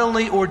not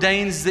only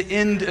ordains the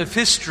end of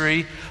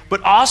history,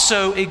 but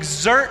also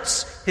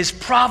exerts his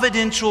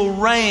providential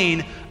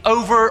reign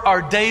over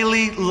our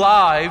daily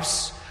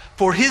lives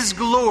for his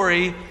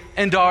glory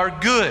and our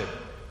good.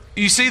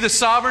 You see the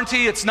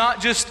sovereignty, it's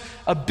not just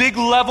a big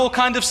level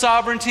kind of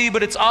sovereignty,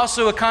 but it's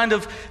also a kind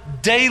of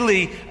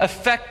daily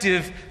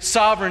effective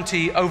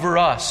sovereignty over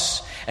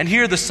us. And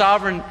here the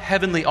sovereign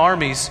heavenly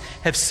armies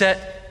have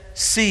set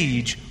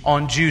siege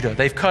on Judah.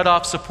 They've cut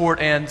off support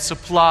and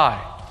supply.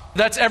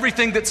 That's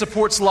everything that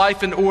supports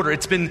life and order.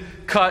 It's been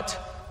cut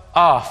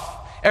off.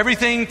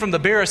 Everything from the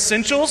bare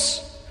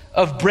essentials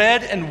of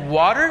bread and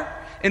water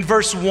in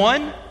verse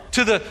 1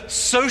 to the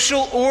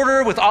social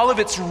order with all of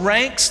its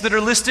ranks that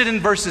are listed in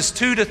verses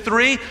 2 to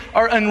 3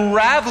 are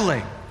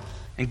unraveling.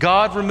 And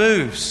God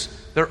removes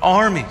their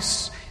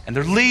armies and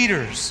their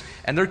leaders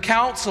and their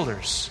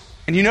counselors.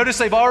 And you notice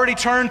they've already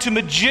turned to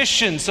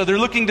magicians, so they're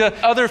looking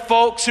to other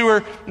folks who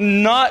are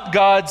not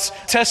God's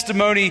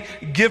testimony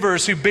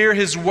givers, who bear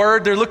his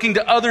word. They're looking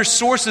to other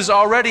sources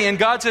already, and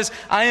God says,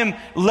 I am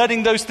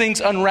letting those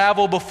things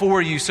unravel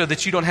before you so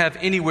that you don't have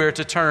anywhere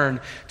to turn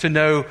to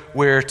know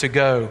where to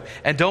go.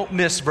 And don't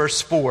miss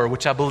verse 4,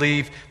 which I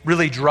believe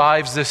really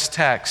drives this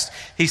text.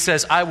 He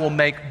says, I will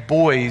make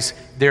boys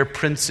their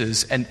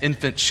princes, and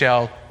infants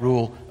shall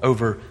rule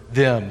over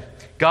them.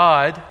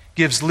 God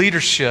gives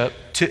leadership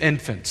to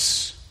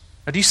infants.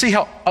 Now, do you see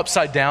how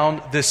upside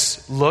down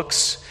this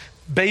looks?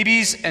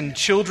 Babies and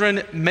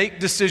children make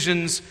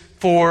decisions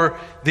for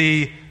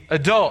the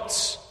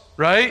adults,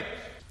 right?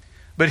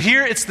 But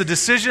here it's the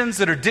decisions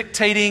that are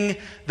dictating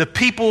the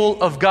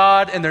people of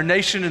God and their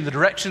nation in the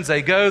directions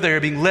they go. They are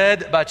being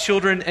led by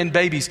children and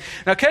babies.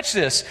 Now catch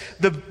this.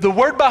 The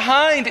word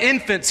behind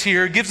infants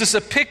here gives us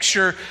a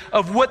picture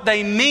of what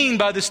they mean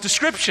by this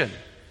description.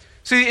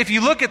 See, if you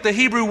look at the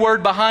Hebrew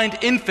word behind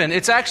infant,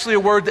 it's actually a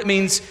word that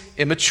means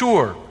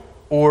immature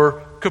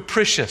or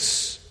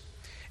capricious.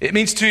 It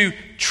means to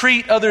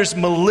treat others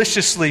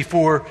maliciously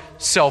for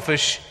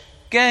selfish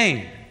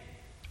gain.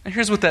 And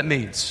here's what that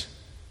means.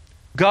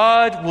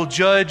 God will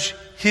judge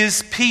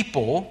his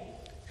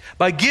people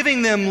by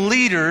giving them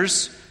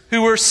leaders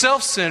who are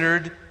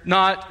self-centered,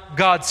 not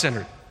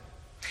God-centered,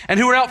 and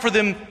who are out for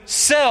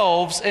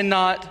themselves and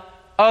not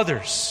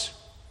others.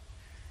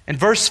 And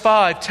verse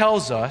 5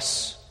 tells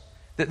us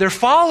that their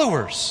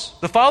followers,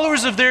 the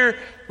followers of their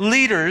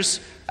leaders,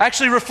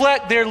 actually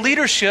reflect their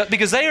leadership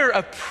because they are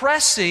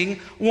oppressing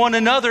one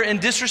another and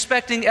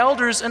disrespecting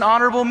elders and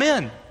honorable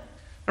men.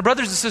 Now,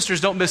 brothers and sisters,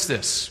 don't miss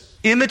this.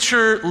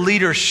 Immature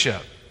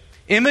leadership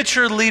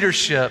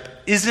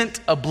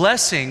isn't a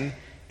blessing,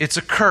 it's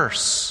a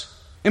curse.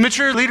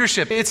 Immature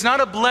leadership, it's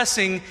not a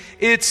blessing,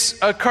 it's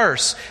a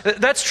curse.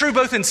 That's true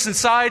both in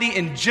society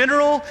in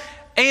general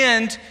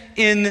and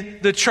in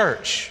the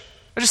church.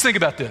 Now just think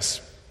about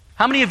this.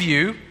 How many of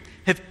you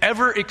have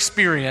ever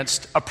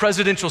experienced a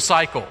presidential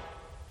cycle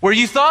where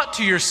you thought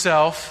to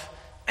yourself,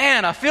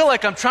 man, I feel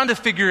like I'm trying to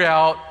figure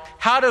out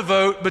how to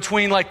vote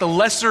between like the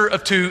lesser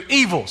of two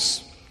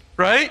evils,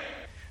 right?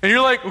 And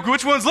you're like, well,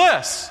 which one's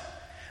less?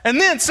 And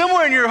then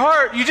somewhere in your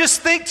heart, you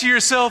just think to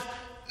yourself,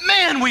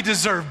 man, we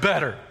deserve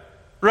better,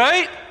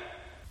 right?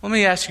 Let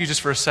me ask you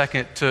just for a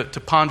second to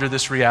ponder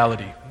this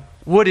reality.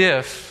 What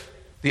if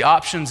the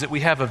options that we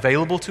have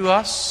available to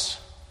us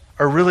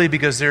are really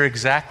because they're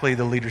exactly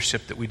the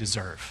leadership that we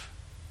deserve?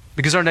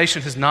 Because our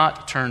nation has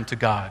not turned to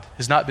God,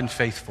 has not been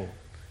faithful,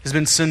 has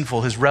been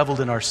sinful, has reveled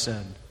in our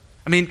sin.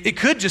 I mean, it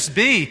could just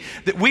be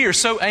that we are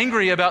so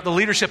angry about the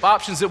leadership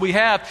options that we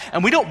have,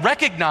 and we don't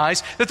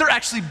recognize that they're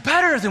actually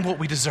better than what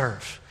we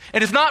deserve.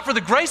 And if not for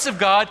the grace of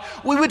God,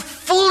 we would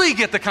fully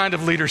get the kind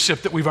of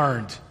leadership that we've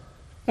earned.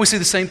 We see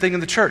the same thing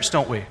in the church,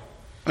 don't we?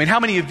 I mean, how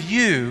many of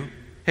you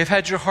have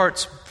had your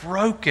hearts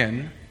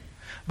broken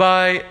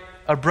by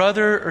a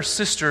brother or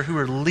sister who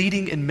are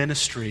leading in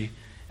ministry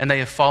and they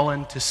have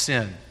fallen to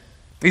sin?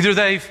 Either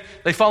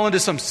they fall into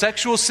some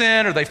sexual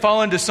sin or they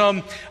fall into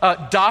some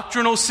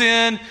doctrinal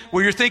sin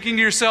where you're thinking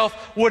to yourself,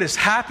 what has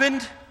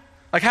happened?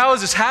 Like, how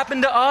has this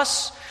happened to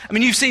us? I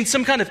mean, you've seen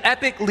some kind of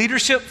epic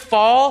leadership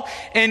fall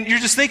and you're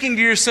just thinking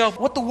to yourself,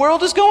 what the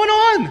world is going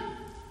on?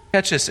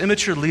 Catch this,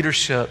 immature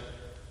leadership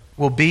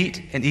will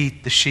beat and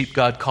eat the sheep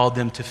God called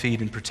them to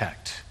feed and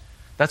protect.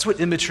 That's what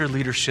immature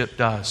leadership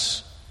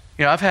does.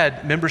 You know, I've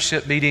had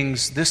membership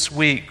meetings this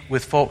week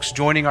with folks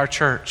joining our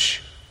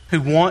church who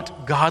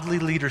want godly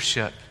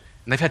leadership.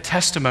 And they've had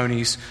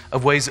testimonies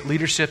of ways that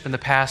leadership in the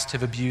past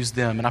have abused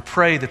them. And I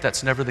pray that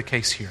that's never the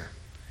case here.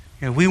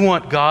 You know, we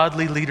want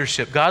godly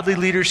leadership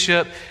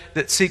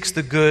that seeks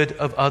the good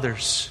of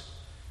others.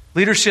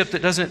 Leadership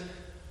that doesn't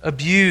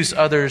abuse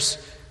others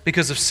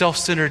because of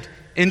self-centered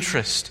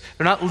interest.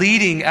 They're not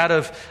leading out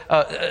of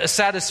a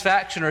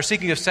satisfaction or a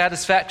seeking of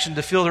satisfaction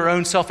to fill their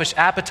own selfish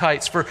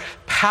appetites for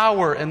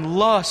power and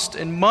lust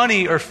and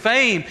money or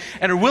fame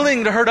and are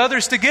willing to hurt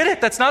others to get it.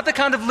 That's not the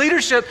kind of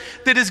leadership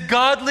that is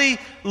godly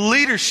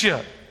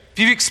leadership. If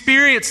you've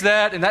experienced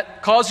that and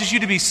that causes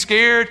you to be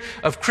scared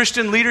of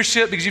Christian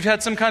leadership because you've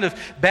had some kind of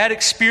bad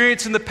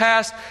experience in the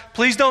past,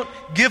 please don't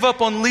give up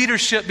on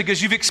leadership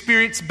because you've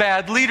experienced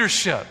bad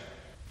leadership.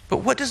 But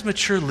what does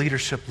mature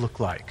leadership look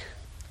like?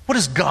 What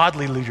does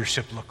godly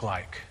leadership look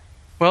like?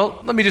 Well,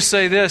 let me just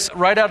say this.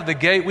 Right out of the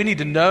gate, we need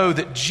to know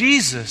that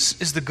Jesus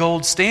is the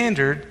gold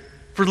standard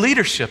for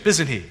leadership,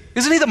 isn't he?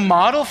 Isn't he the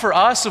model for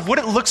us of what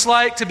it looks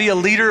like to be a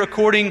leader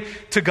according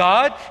to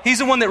God? He's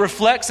the one that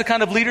reflects the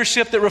kind of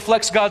leadership that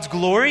reflects God's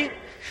glory.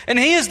 And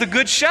he is the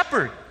good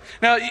shepherd.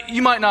 Now,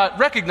 you might not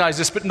recognize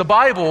this, but in the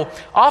Bible,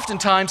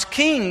 oftentimes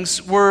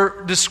kings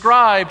were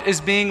described as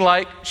being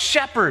like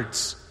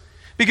shepherds,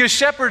 because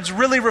shepherds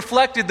really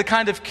reflected the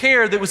kind of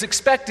care that was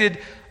expected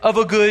of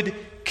a good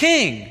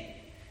king.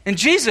 And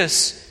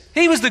Jesus,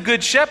 he was the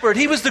good shepherd.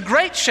 He was the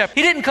great shepherd.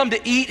 He didn't come to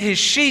eat his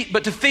sheep,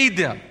 but to feed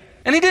them.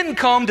 And he didn't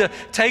come to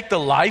take the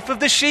life of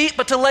the sheep,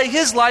 but to lay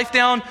his life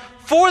down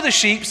for the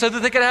sheep so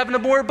that they could have a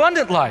more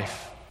abundant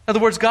life. In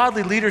other words,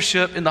 godly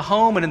leadership in the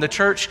home and in the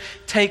church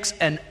takes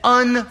an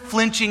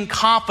unflinching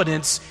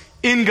confidence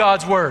in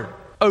God's word,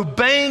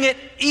 obeying it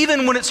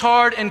even when it's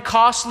hard and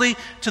costly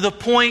to the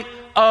point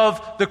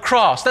of the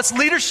cross. That's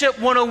leadership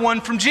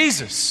 101 from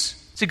Jesus.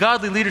 See,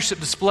 godly leadership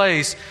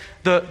displays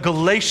the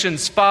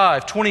Galatians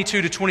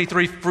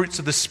 5:22-23 fruits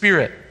of the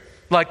Spirit,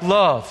 like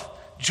love,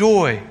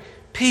 joy,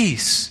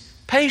 peace,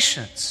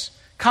 patience,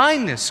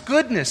 kindness,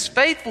 goodness,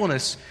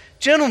 faithfulness,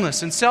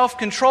 gentleness, and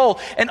self-control.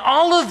 And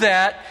all of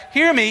that,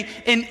 hear me,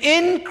 in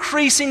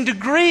increasing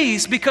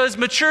degrees, because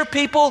mature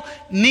people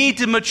need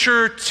to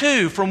mature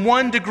too, from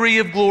one degree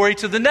of glory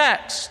to the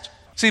next.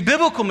 See,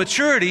 biblical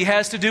maturity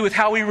has to do with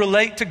how we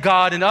relate to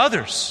God and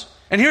others.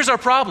 And here's our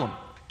problem.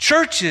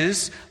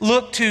 Churches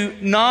look to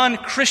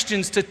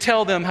non-Christians to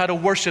tell them how to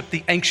worship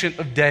the Ancient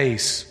of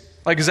Days.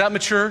 Like, is that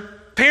mature?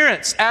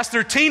 Parents ask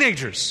their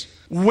teenagers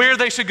where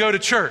they should go to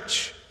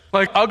church.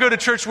 Like, I'll go to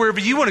church wherever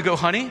you want to go,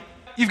 honey.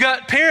 You've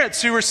got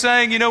parents who are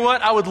saying, you know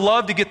what, I would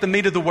love to get the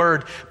meat of the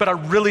word, but I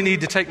really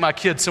need to take my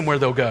kids somewhere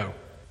they'll go.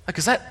 Like,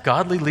 is that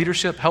godly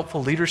leadership,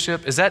 helpful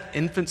leadership? Is that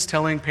infants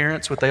telling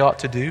parents what they ought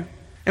to do?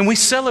 And we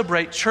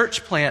celebrate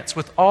church plants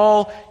with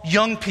all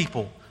young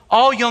people,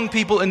 all young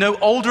people and no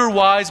older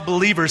wise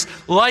believers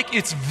like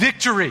it's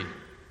victory.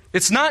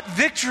 It's not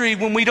victory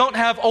when we don't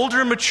have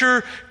older,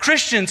 mature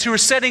Christians who are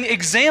setting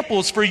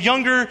examples for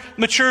younger,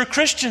 mature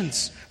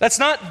Christians. That's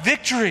not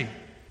victory.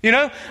 You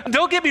know,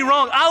 don't get me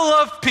wrong. I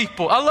love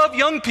people. I love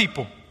young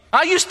people.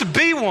 I used to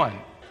be one.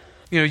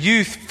 You know,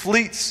 youth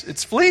fleets.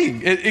 It's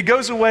fleeting. It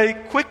goes away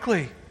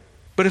quickly.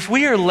 But if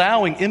we are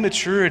allowing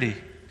immaturity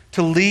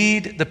to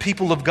lead the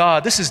people of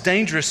God, this is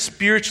dangerous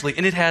spiritually,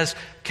 and it has,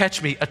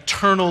 catch me,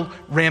 eternal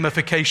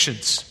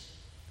ramifications.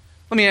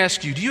 Let me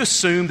ask you, do you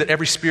assume that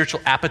every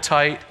spiritual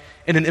appetite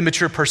in an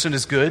immature person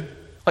is good?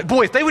 Like,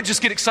 boy, if they would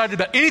just get excited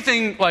about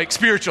anything like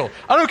spiritual,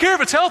 I don't care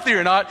if it's healthy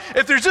or not,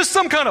 if there's just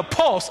some kind of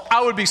pulse,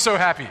 I would be so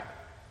happy.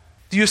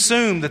 Do you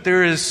assume that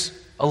there is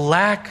a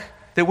lack,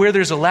 that where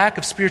there's a lack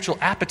of spiritual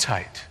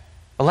appetite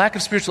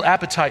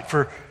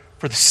for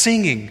the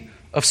singing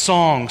of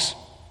songs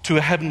to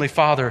a heavenly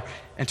Father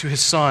and to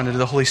His Son and to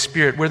the Holy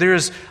Spirit, where there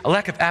is a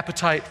lack of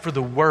appetite for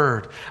the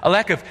Word, a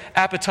lack of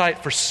appetite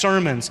for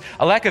sermons,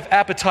 a lack of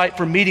appetite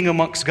for meeting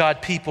amongst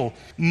God people,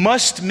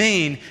 must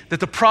mean that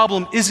the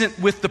problem isn't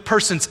with the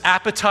person's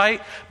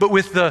appetite, but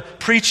with the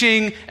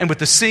preaching and with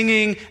the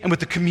singing and with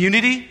the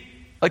community?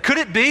 Like, could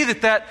it be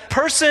that that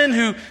person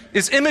who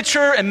is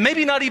immature and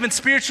maybe not even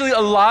spiritually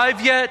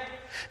alive yet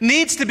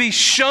needs to be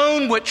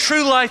shown what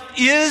true life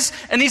is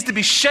and needs to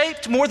be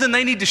shaped more than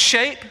they need to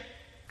shape?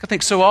 I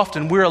think so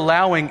often we're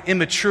allowing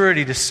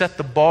immaturity to set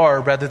the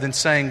bar rather than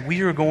saying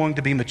we are going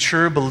to be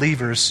mature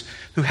believers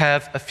who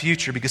have a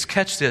future. Because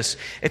catch this,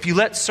 if you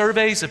let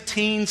surveys of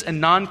teens and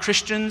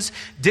non-Christians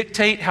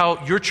dictate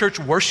how your church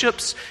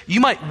worships, you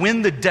might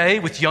win the day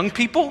with young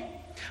people,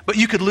 but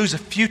you could lose a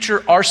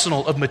future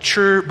arsenal of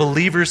mature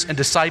believers and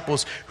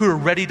disciples who are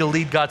ready to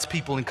lead God's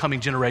people in coming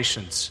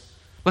generations.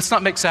 Let's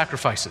not make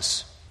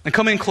sacrifices. And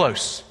come in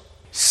close.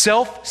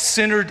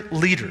 Self-centered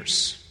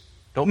leaders,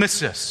 don't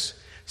miss this.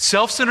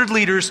 Self-centered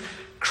leaders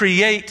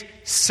create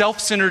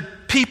self-centered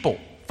people,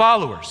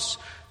 followers,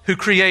 who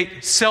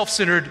create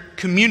self-centered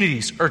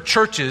communities or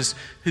churches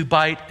who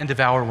bite and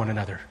devour one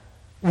another.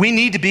 We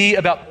need to be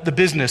about the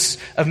business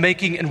of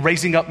making and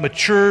raising up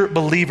mature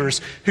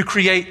believers who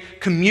create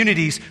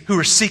communities who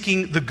are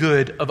seeking the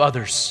good of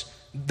others.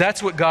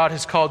 That's what God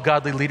has called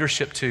godly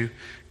leadership to.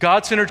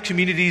 God-centered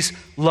communities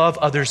love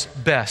others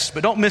best.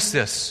 But don't miss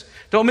this.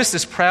 Don't miss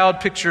this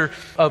proud picture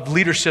of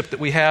leadership that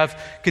we have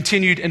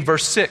continued in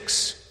verse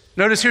 6.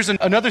 Notice here's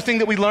another thing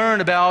that we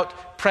learn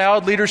about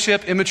proud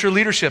leadership, immature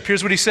leadership.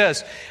 Here's what he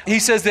says. He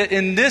says that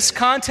in this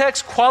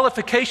context,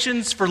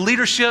 qualifications for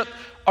leadership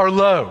are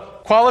low.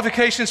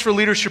 Qualifications for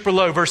leadership are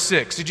low. Verse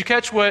 6. Did you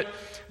catch what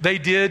they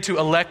did to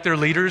elect their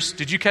leaders?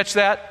 Did you catch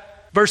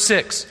that? Verse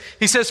 6.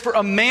 He says, for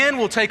a man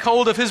will take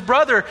hold of his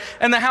brother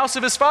and the house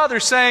of his father,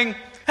 saying,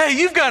 hey,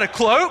 you've got a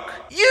cloak.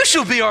 You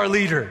shall be our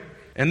leader.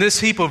 And this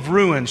heap of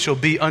ruin shall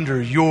be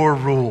under your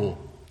rule.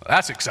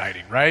 That's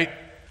exciting, right?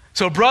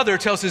 So brother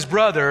tells his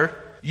brother,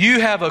 you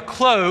have a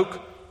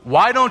cloak.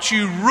 Why don't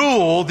you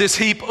rule this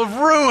heap of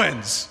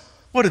ruins?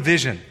 What a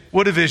vision.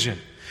 What a vision.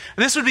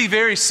 This would be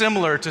very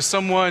similar to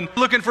someone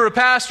looking for a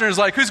pastor and is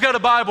like, who's got a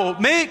Bible?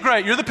 Me?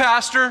 Great, you're the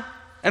pastor.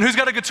 And who's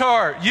got a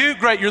guitar? You?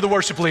 Great, you're the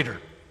worship leader.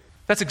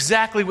 That's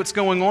exactly what's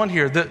going on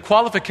here. The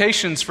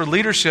qualifications for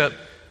leadership,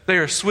 they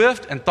are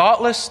swift and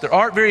thoughtless. There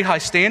aren't very high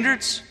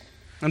standards.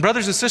 And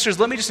brothers and sisters,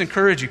 let me just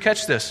encourage you,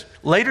 catch this.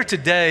 Later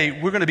today,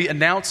 we're going to be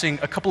announcing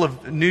a couple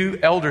of new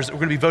elders that we're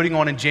going to be voting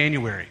on in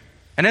January.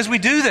 And as we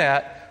do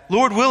that,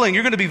 Lord willing,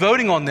 you're going to be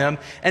voting on them.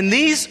 And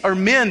these are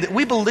men that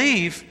we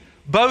believe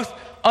both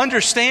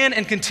understand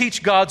and can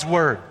teach God's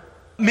word.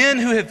 Men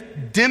who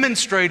have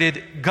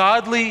demonstrated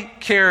godly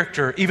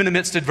character even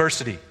amidst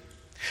adversity.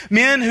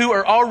 Men who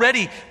are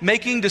already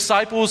making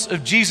disciples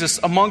of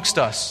Jesus amongst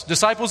us.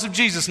 Disciples of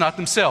Jesus, not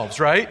themselves,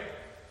 right?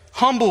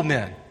 Humble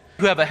men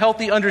who have a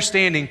healthy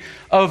understanding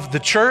of the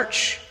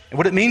church and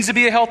what it means to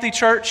be a healthy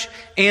church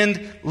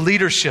and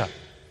leadership.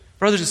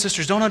 Brothers and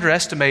sisters, don't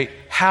underestimate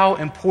how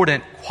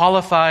important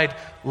qualified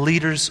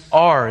leaders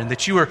are, and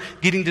that you are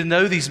getting to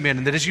know these men,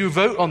 and that as you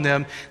vote on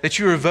them, that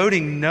you are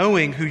voting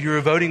knowing who you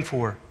are voting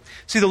for.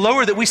 See, the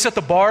lower that we set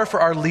the bar for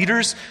our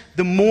leaders,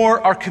 the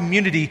more our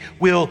community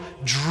will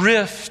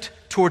drift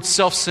towards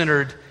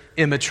self-centered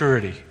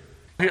immaturity.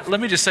 Here, let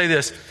me just say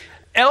this.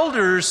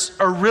 Elders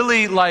are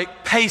really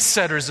like pace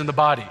setters in the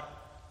body,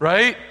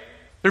 right?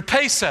 They're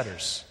pace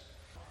setters.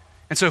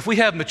 And so if we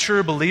have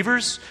mature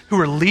believers who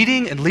are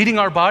leading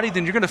our body,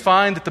 then you're going to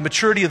find that the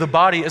maturity of the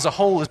body as a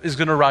whole is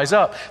going to rise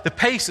up. The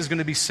pace is going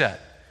to be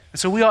set. And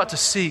so we ought to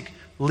seek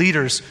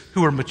leaders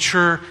who are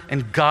mature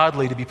and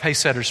godly to be pace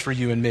setters for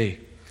you and me.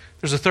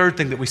 There's a third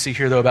thing that we see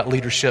here, though, about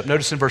leadership.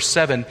 Notice in verse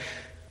 7,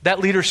 that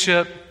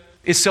leadership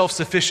is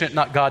self-sufficient,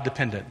 not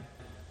God-dependent.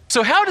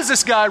 So how does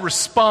this guy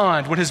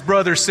respond when his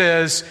brother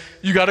says,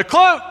 you got a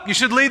cloak, you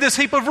should lead this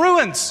heap of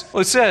ruins?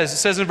 Well, it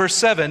says in verse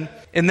 7,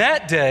 in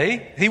that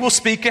day he will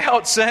speak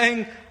out,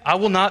 saying, I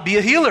will not be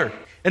a healer.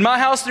 In my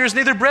house there is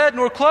neither bread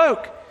nor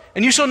cloak,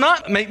 and you shall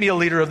not make me a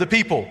leader of the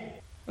people.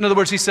 In other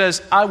words, he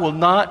says, I will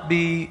not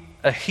be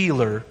a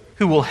healer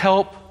who will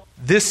help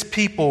this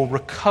people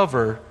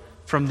recover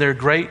from their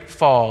great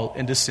fall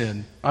into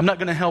sin. I'm not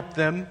going to help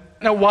them.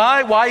 Now,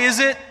 why? Why is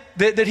it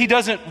that he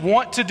doesn't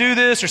want to do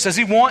this or says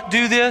he won't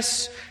do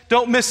this?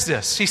 Don't miss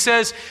this. He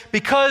says,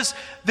 because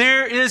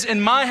there is in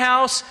my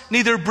house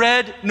neither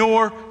bread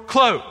nor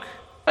cloak.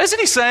 Isn't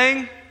he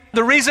saying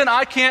the reason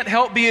I can't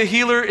help be a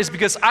healer is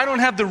because I don't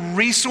have the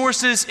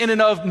resources in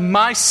and of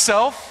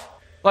myself?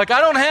 Like,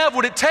 I don't have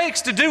what it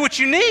takes to do what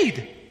you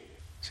need.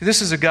 See,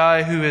 this is a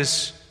guy who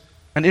is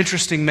an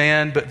interesting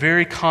man, but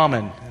very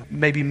common.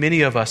 Maybe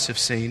many of us have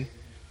seen.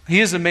 He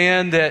is a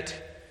man that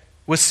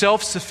was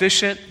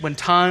self-sufficient when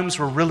times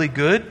were really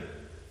good,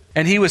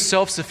 and he was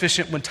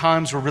self-sufficient when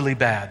times were really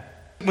bad.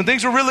 When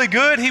things were really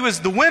good, he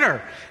was the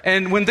winner,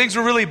 and when things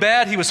were really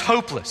bad, he was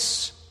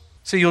hopeless.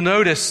 So you'll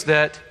notice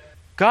that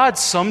God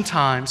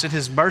sometimes, in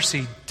His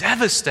mercy,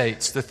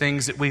 devastates the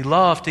things that we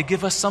love to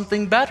give us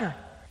something better.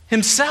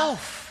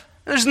 Himself.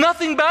 There's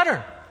nothing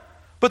better.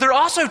 But there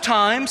are also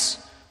times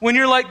when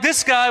you're like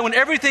this guy, when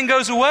everything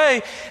goes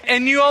away,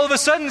 and you all of a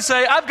sudden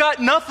say, I've got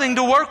nothing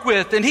to work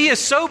with, and he is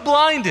so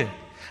blinded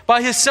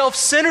by his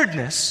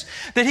self-centeredness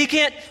that he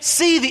can't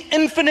see the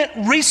infinite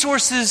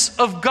resources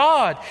of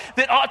God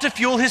that ought to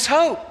fuel his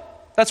hope.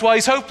 That's why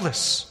he's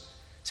hopeless.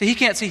 See, he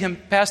can't see him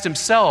past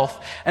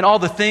himself and all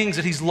the things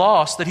that he's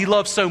lost, that he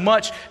loves so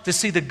much, to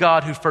see the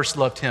God who first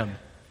loved him.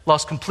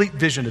 Lost complete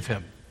vision of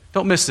him.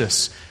 Don't miss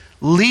this.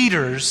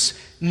 Leaders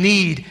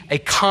need a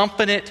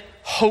confident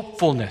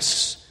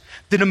hopefulness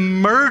that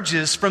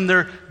emerges from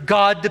their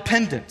God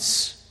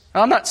dependence.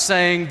 Now, I'm not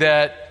saying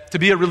that to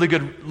be a really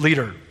good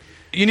leader,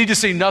 you need to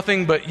see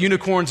nothing but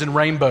unicorns and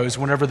rainbows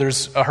whenever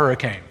there's a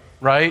hurricane,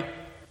 right?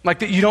 Like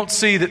that you don't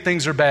see that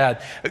things are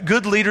bad.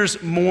 Good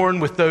leaders mourn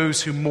with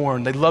those who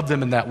mourn. They love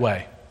them in that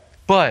way.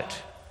 But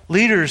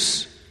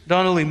leaders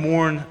not only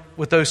mourn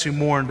with those who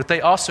mourn, but they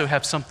also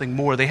have something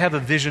more. They have a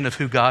vision of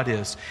who God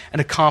is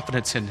and a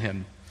confidence in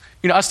Him.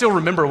 You know, I still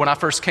remember when I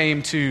first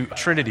came to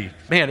Trinity.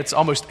 Man, it's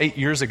almost 8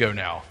 years ago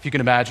now, if you can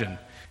imagine.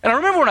 And I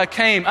remember when I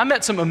came, I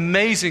met some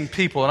amazing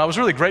people, and I was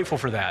really grateful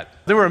for that.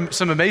 There were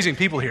some amazing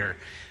people here,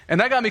 and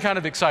that got me kind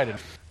of excited.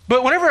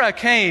 But whenever I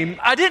came,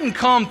 I didn't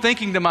come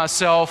thinking to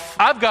myself,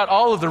 I've got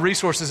all of the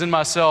resources in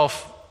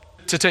myself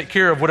to take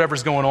care of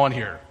whatever's going on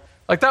here.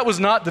 Like, that was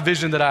not the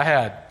vision that I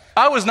had.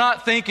 I was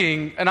not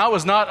thinking, and I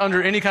was not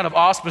under any kind of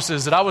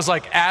auspices that I was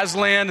like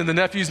Aslan and the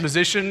Nephew's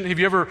Magician. Have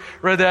you ever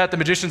read that, The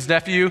Magician's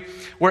Nephew?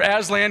 Where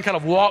Aslan kind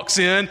of walks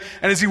in,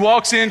 and as he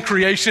walks in,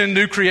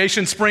 new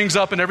creation springs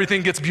up and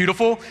everything gets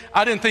beautiful.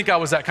 I didn't think I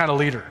was that kind of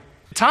leader.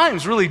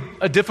 Time's really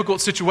a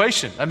difficult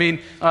situation. I mean,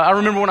 I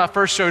remember when I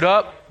first showed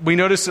up, we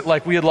noticed that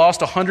like we had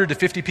lost 100 to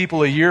 50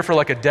 people a year for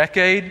like a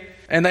decade,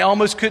 and they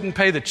almost couldn't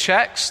pay the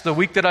checks the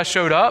week that I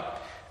showed up.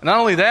 And not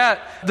only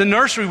that, the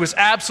nursery was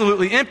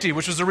absolutely empty,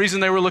 which was the reason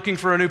they were looking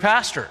for a new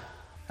pastor.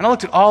 And I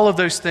looked at all of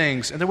those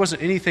things, and there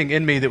wasn't anything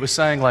in me that was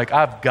saying like,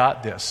 I've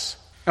got this.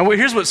 And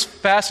here's what's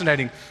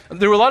fascinating.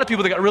 There were a lot of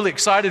people that got really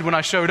excited when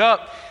I showed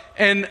up,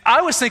 and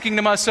I was thinking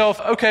to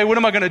myself, okay, what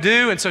am I going to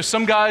do? And so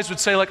some guys would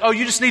say like, oh,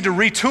 you just need to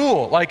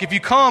retool. Like if you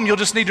come, you'll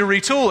just need to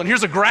retool. And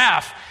here's a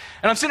graph.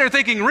 And I'm sitting there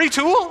thinking,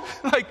 retool?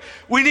 Like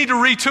we need to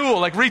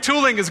retool. Like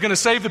retooling is going to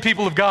save the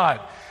people of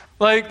God.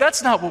 Like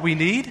that's not what we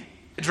need.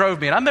 It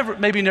drove me. And I've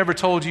maybe never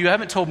told you, I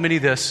haven't told many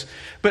this,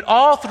 but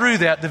all through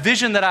that, the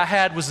vision that I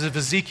had was of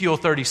Ezekiel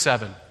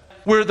 37,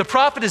 where the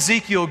prophet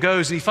Ezekiel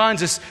goes and he finds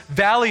this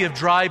valley of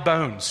dry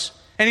bones.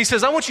 And he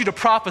says, I want you to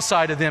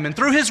prophesy to them. And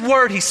through his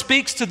word, he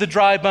speaks to the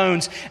dry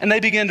bones and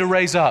they begin to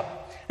raise up.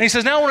 And he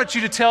says, now I want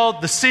you to tell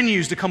the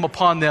sinews to come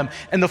upon them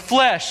and the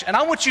flesh. And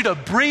I want you to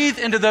breathe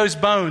into those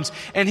bones.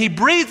 And he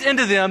breathed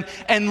into them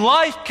and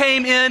life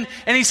came in.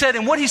 And he said,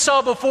 and what he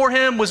saw before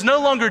him was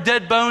no longer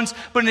dead bones,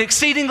 but an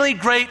exceedingly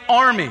great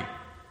army.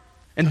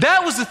 And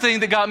that was the thing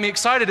that got me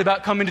excited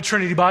about coming to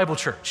Trinity Bible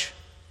Church.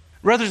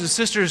 Brothers and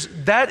sisters,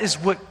 that is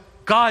what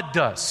God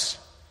does.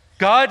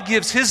 God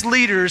gives His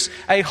leaders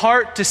a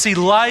heart to see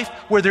life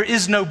where there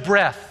is no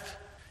breath.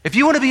 If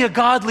you want to be a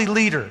godly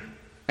leader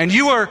and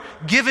you are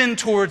given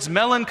towards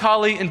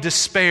melancholy and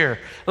despair,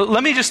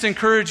 let me just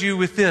encourage you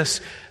with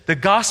this. The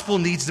gospel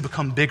needs to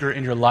become bigger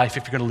in your life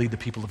if you're going to lead the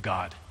people of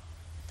God.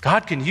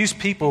 God can use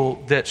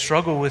people that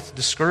struggle with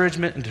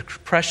discouragement and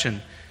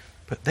depression,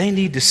 but they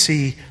need to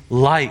see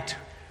light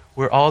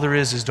where all there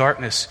is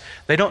darkness.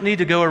 They don't need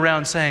to go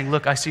around saying,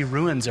 look, I see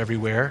ruins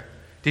everywhere.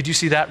 Did you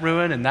see that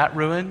ruin and that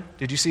ruin?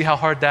 Did you see how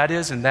hard that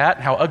is and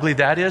how ugly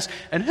that is?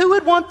 And who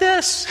would want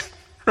this,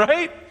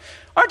 right?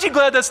 Aren't you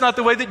glad that's not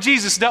the way that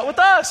Jesus dealt with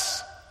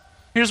us?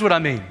 Here's what I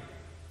mean.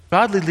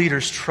 Godly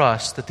leaders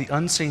trust that the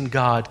unseen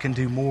God can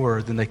do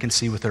more than they can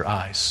see with their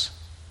eyes.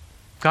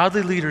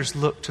 Godly leaders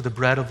look to the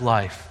bread of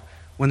life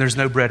when there's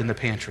no bread in the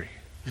pantry.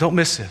 Don't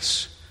miss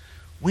this.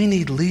 We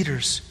need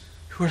leaders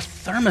who are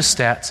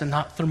thermostats and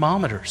not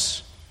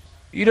thermometers.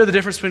 You know the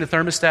difference between a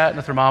thermostat and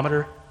a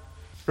thermometer?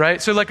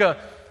 Right? So like a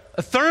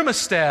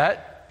thermostat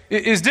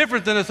is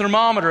different than a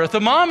thermometer. A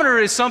thermometer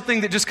is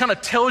something that just kind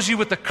of tells you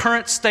what the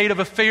current state of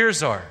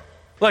affairs are.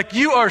 Like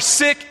you are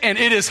sick and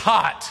it is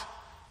hot.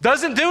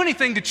 Doesn't do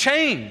anything to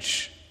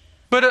change.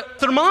 But a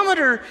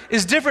thermometer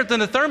is different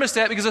than a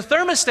thermostat because a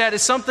thermostat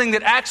is something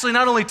that actually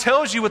not only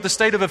tells you what the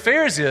state of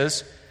affairs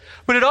is,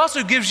 but it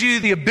also gives you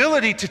the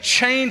ability to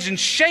change and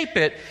shape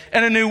it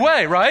in a new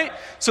way, right?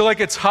 So like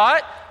it's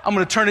hot, I'm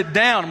going to turn it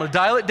down. I'm going to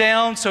dial it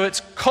down so it's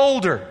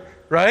colder,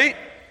 right?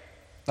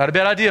 Not a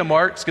bad idea,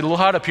 Mark. It's getting a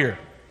little hot up here.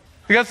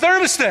 You got a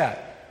thermostat.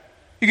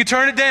 You can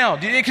turn it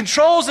down. It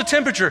controls the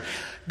temperature.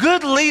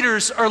 Good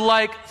leaders are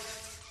like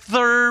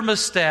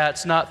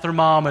thermostats, not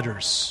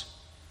thermometers.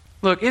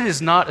 Look, it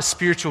is not a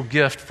spiritual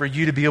gift for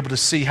you to be able to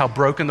see how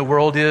broken the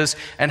world is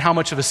and how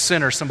much of a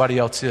sinner somebody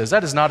else is.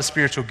 That is not a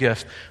spiritual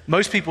gift.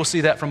 Most people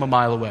see that from a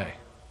mile away.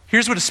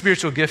 Here's what a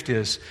spiritual gift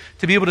is: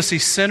 to be able to see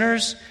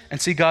sinners and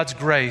see God's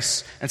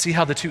grace and see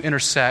how the two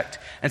intersect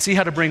and see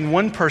how to bring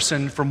one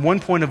person from one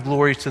point of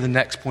glory to the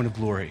next point of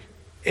glory.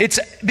 It's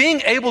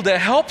being able to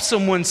help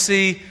someone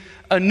see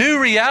a new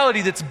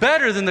reality that's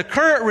better than the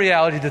current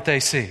reality that they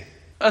see.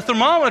 A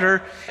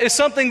thermometer is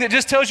something that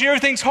just tells you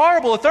everything's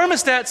horrible. A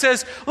thermostat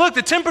says, look,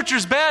 the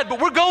temperature's bad, but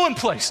we're going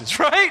places,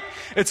 right?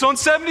 It's on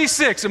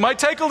 76. It might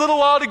take a little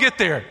while to get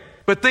there,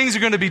 but things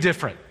are going to be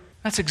different.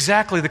 That's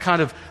exactly the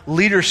kind of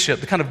leadership,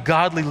 the kind of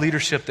godly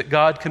leadership that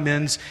God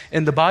commends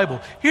in the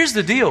Bible. Here's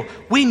the deal.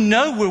 We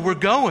know where we're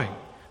going.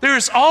 There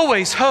is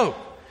always hope.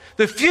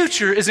 The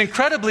future is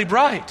incredibly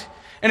bright.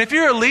 And if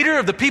you're a leader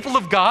of the people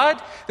of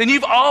God, then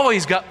you've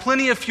always got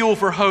plenty of fuel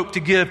for hope to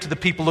give to the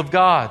people of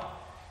God.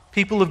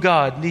 People of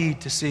God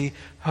need to see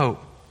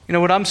hope. You know,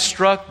 what I'm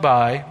struck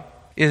by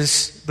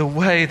is the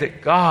way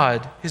that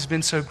God has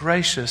been so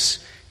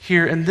gracious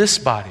here in this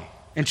body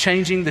in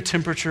changing the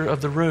temperature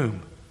of the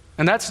room.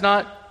 And that's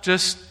not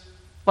just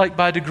like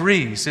by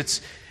degrees.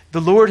 It's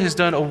the Lord has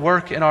done a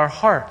work in our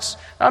hearts.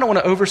 I don't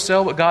want to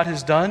oversell what God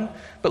has done,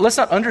 but let's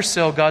not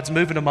undersell God's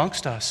moving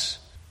amongst us.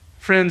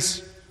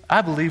 Friends,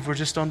 I believe we're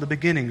just on the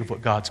beginning of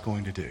what God's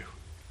going to do.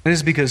 And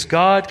it's because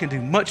God can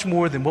do much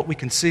more than what we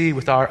can see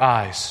with our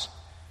eyes.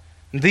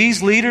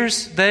 These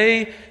leaders,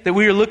 that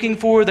we are looking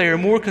for, they are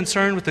more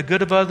concerned with the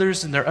good of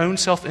others than their own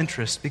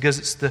self-interest because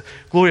it's the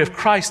glory of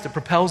Christ that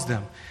propels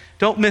them.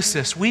 Don't miss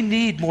this. We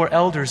need more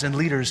elders and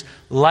leaders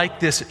like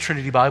this at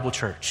Trinity Bible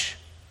Church.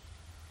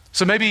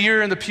 So maybe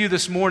you're in the pew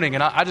this morning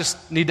and I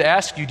just need to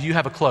ask you, do you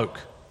have a cloak?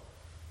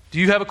 Do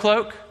you have a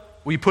cloak?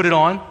 Will you put it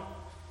on?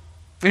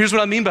 And here's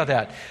what I mean by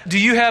that. Do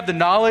you have the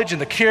knowledge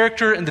and the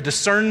character and the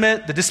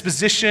discernment, the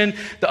disposition,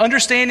 the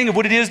understanding of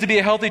what it is to be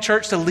a healthy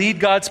church, to lead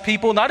God's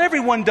people? Not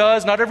everyone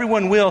does, not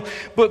everyone will.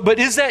 But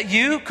is that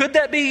you? Could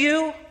that be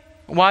you?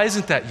 Why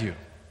isn't that you?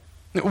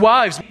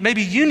 Wives,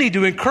 maybe you need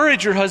to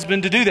encourage your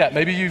husband to do that.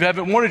 Maybe you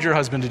haven't wanted your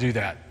husband to do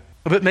that.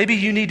 But maybe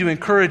you need to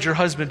encourage your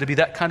husband to be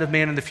that kind of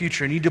man in the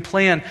future. You need to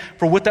plan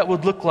for what that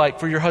would look like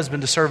for your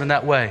husband to serve in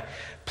that way.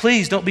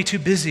 Please don't be too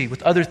busy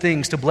with other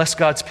things to bless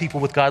God's people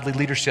with godly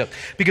leadership.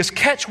 Because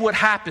catch what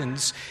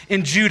happens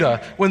in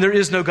Judah when there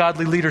is no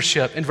godly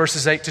leadership in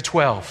verses 8 to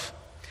 12.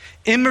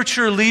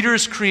 Immature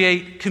leaders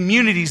create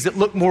communities that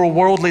look more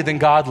worldly than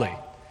godly.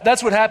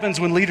 That's what happens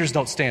when leaders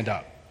don't stand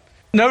up.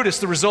 Notice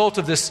the result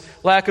of this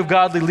lack of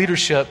godly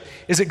leadership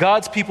is that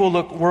God's people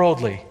look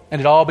worldly, and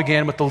it all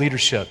began with the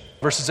leadership.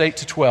 Verses 8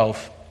 to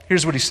 12.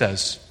 Here's what he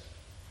says.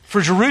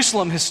 For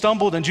Jerusalem has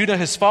stumbled and Judah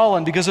has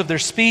fallen because of their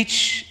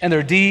speech, and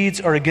their deeds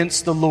are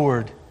against the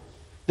Lord,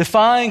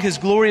 defying his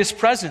glorious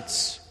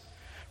presence.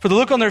 For the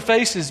look on their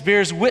faces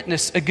bears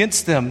witness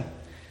against them.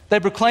 They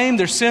proclaim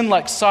their sin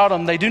like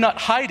Sodom. They do not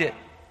hide it.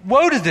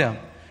 Woe to them,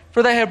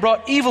 for they have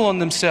brought evil on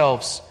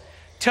themselves.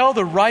 Tell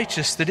the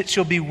righteous that it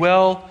shall be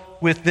well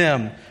with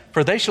them,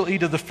 for they shall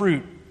eat of the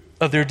fruit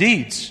of their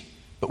deeds.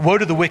 But woe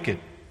to the wicked.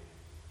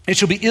 It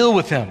shall be ill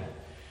with him,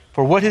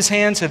 for what his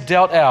hands have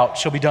dealt out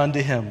shall be done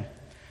to him.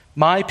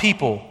 My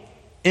people,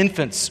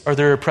 infants are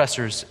their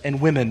oppressors,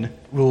 and women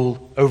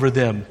rule over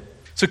them.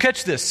 So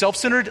catch this.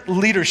 Self-centered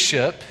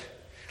leadership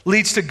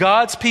leads to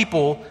God's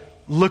people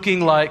looking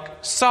like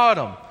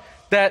Sodom,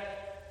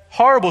 that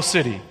horrible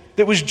city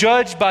that was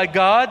judged by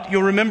God.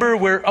 You'll remember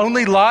where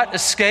only Lot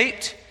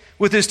escaped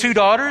with his two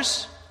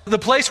daughters. The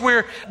place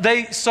where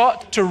they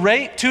sought to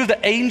rape two of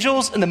the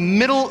angels in the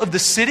middle of the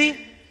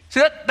city.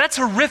 See, that's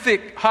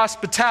horrific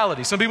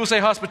hospitality. Some people say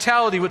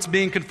hospitality, what's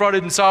being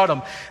confronted in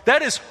Sodom.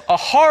 That is a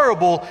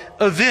horrible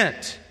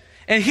event.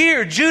 And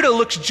here, Judah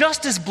looks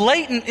just as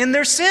blatant in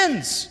their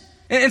sins.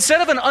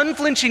 Instead of an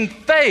unflinching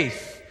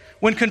faith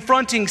when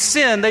confronting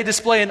sin, they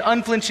display an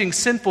unflinching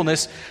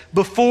sinfulness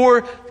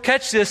before,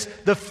 catch this,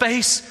 the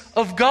face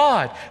of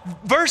God.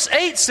 Verse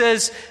 8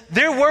 says,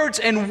 their words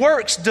and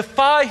works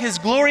defy his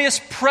glorious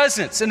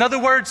presence. In other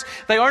words,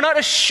 they are not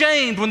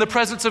ashamed when the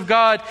presence of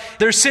God,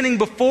 they're sinning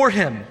before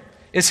him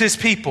as his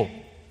people.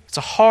 It's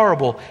a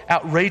horrible,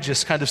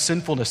 outrageous kind of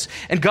sinfulness.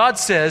 And God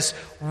says,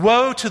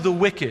 woe to the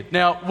wicked.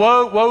 Now,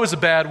 woe is a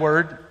bad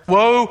word.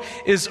 Woe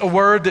is a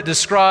word that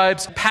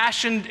describes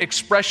passionate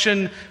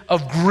expression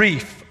of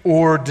grief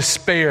or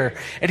despair.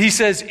 And he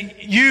says,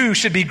 you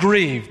should be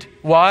grieved.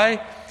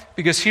 Why?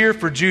 Because here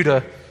for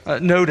Judah,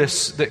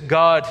 notice that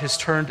God has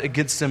turned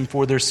against them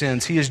for their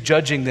sins. He is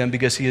judging them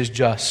because he is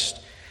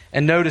just.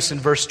 And notice in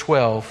verse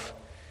 12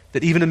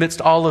 that even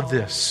amidst all of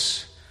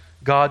this,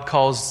 God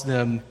calls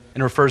them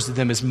and refers to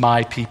them as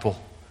my people.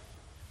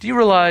 Do you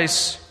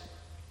realize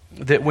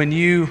that when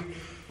you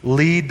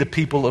lead the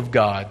people of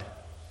God,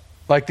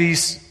 like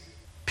these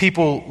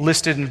people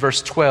listed in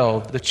verse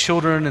 12, the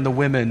children and the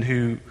women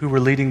who were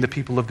leading the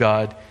people of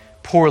God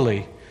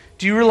poorly,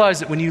 do you realize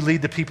that when you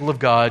lead the people of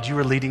God, you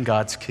are leading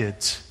God's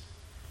kids?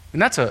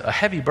 And that's a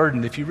heavy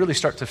burden if you really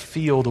start to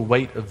feel the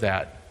weight of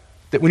that.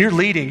 That when you're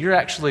leading, you're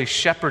actually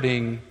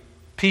shepherding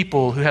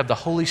people who have the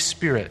Holy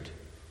Spirit,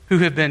 who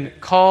have been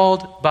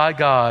called by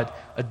God,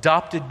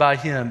 adopted by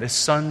Him as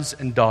sons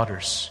and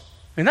daughters.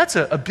 I mean, that's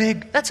a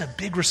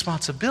big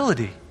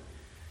responsibility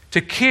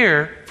to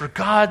care for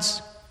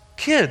God's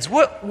kids.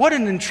 What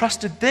an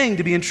entrusted thing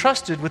to be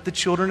entrusted with the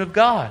children of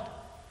God.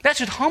 That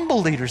should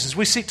humble leaders as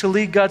we seek to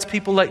lead God's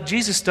people like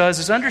Jesus does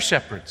as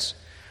under-shepherds.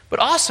 But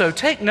also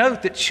take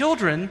note that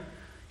children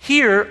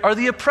here are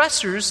the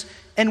oppressors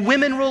and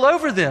women rule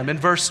over them in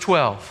verse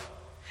 12.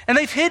 And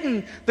they've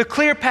hidden the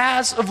clear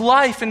paths of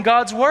life in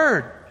God's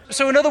Word.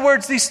 So in other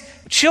words, these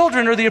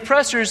children are the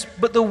oppressors,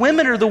 but the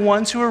women are the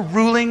ones who are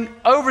ruling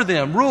over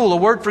them. Rule, a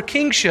word for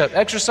kingship,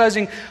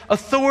 exercising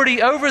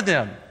authority over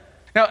them.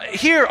 Now,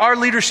 here our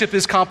leadership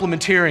is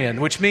complementarian,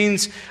 which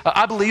means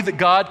I believe that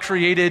God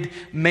created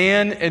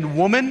man and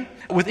woman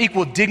with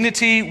equal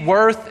dignity,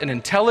 worth, and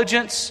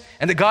intelligence,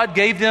 and that God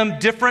gave them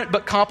different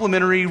but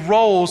complementary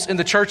roles in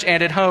the church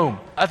and at home.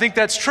 I think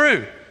that's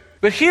true.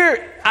 But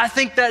here, I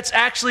think that's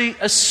actually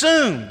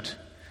assumed.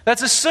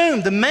 That's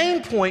assumed. The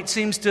main point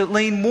seems to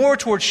lean more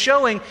towards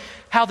showing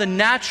how the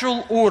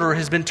natural order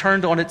has been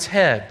turned on its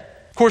head.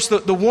 Of course,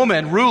 the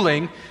woman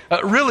ruling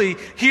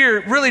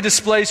really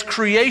displays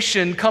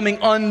creation coming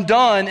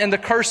undone and the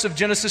curse of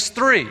Genesis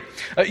 3.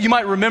 You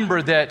might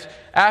remember that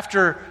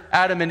after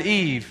Adam and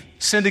Eve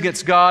sinned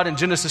against God in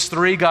Genesis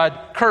 3, God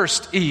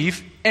cursed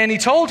Eve, and He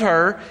told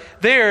her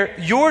there,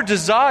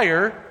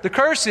 the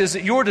curse is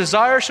that your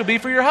desire shall be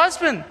for your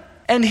husband,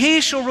 and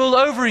he shall rule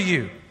over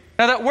you.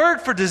 Now that word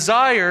for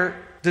desire,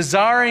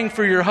 desiring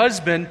for your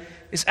husband,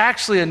 is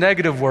actually a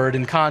negative word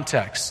in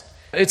context.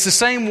 It's the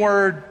same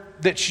word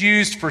that's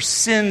used for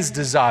sin's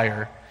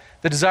desire,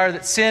 the desire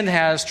that sin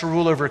has to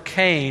rule over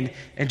Cain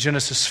in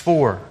Genesis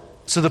 4.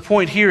 So the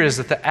point here is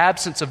that the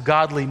absence of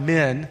godly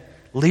men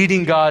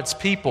leading God's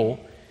people,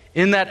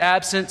 in that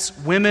absence,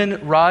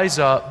 women rise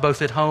up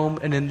both at home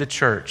and in the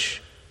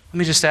church. Let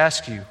me just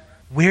ask you,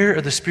 where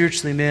are the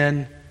spiritually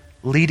men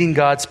leading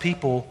God's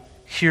people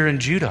here in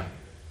Judah?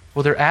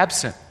 Well, they're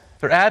absent.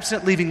 They're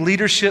absent, leaving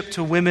leadership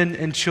to women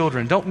and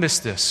children. Don't miss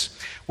this.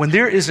 When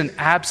there is an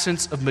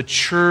absence of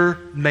mature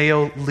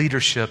male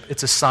leadership,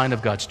 it's a sign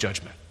of God's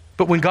judgment.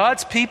 But when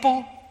God's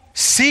people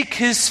seek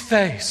His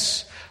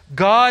face,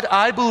 God,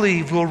 I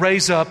believe, will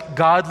raise up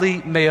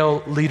godly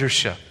male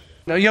leadership.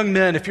 Now, young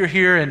men, if you're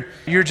here and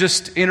you're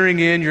just entering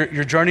in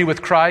your journey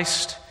with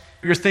Christ,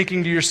 you're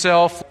thinking to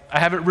yourself, I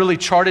haven't really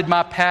charted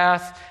my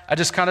path. I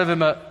just kind of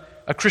am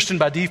a Christian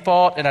by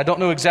default, and I don't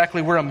know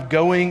exactly where I'm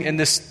going in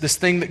this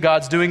thing that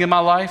God's doing in my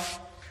life.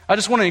 I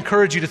just want to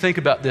encourage you to think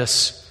about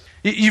this.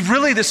 You've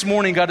really this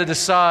morning got to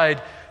decide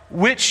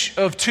which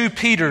of two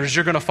Peters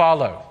you're going to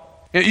follow.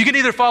 You can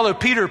either follow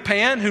Peter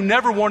Pan, who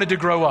never wanted to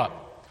grow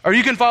up, or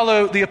you can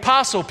follow the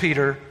Apostle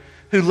Peter,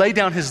 who laid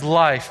down his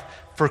life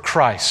for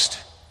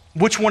Christ.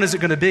 Which one is it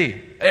going to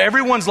be?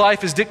 Everyone's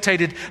life is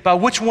dictated by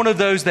which one of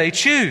those they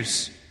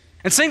choose.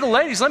 And single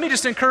ladies, let me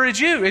just encourage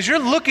you, as you're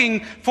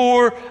looking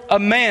for a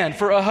man,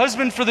 for a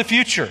husband for the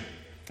future,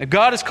 if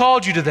God has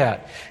called you to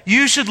that,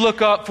 you should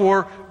look up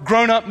for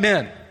grown-up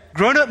men.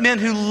 Grown-up men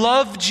who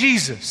love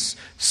Jesus,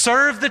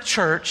 serve the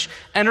church,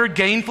 and are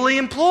gainfully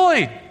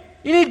employed.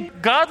 You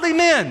need godly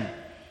men.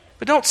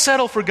 But don't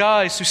settle for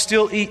guys who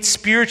still eat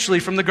spiritually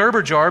from the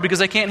Gerber jar because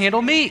they can't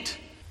handle meat.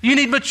 You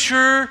need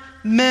mature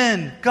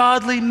men,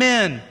 godly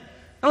men.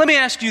 Now let me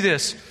ask you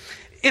this.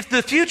 If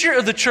the future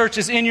of the church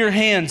is in your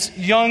hands,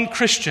 young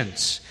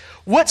Christians,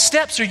 what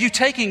steps are you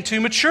taking to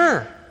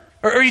mature?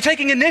 Or are you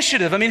taking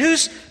initiative? I mean,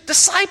 who's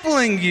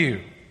discipling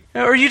you?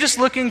 Are you just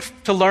looking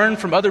to learn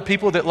from other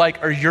people that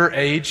are your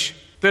age,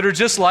 that are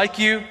just like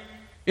you?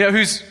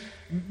 Whose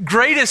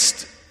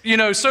greatest,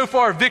 so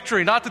far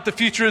victory, not that the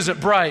future isn't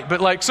bright,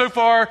 but so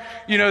far,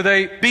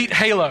 they beat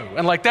Halo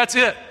and that's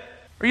it.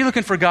 Are you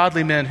looking for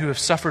godly men who have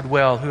suffered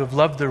well, who have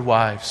loved their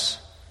wives,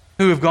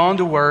 who have gone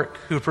to work,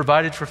 who have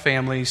provided for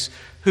families,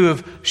 who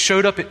have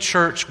showed up at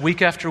church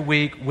week after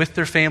week with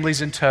their families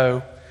in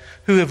tow,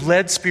 who have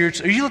led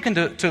spiritually? Are you looking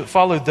to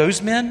follow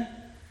those men?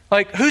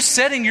 Who's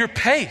setting your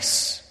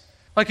pace?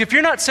 If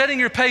you're not setting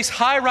your pace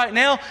high right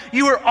now,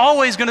 you are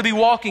always going to be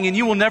walking and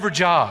you will never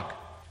jog.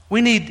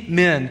 We need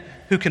men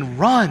who can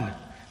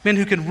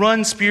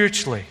run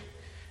spiritually.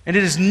 And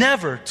it is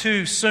never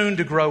too soon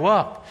to grow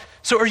up.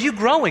 So are you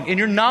growing in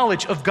your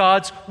knowledge of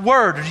God's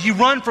Word? Or do you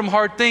run from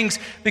hard things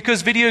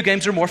because video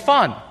games are more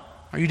fun?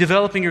 Are you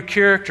developing your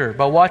character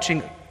by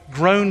watching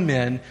grown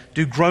men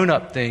do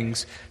grown-up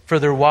things for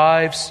their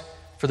wives,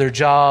 for their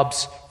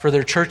jobs, for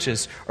their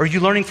churches? Or are you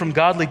learning from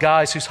godly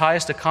guys whose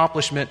highest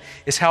accomplishment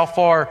is how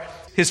far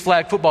his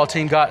flag football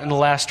team got in the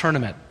last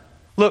tournament?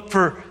 Look,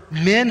 for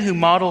men who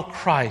model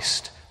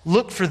Christ,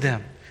 Look for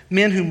them.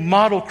 Men who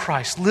model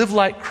Christ, live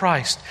like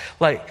Christ,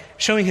 like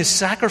showing his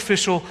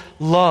sacrificial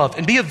love,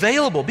 and be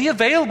available. Be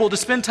available to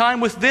spend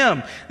time with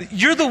them.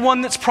 You're the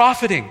one that's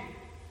profiting.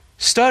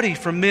 Study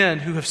from men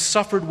who have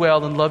suffered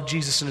well and loved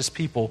Jesus and his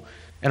people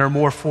and are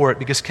more for it.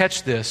 Because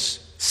catch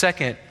this,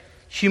 second,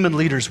 human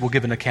leaders will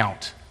give an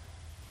account.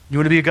 You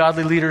want to be a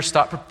godly leader?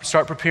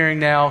 Start preparing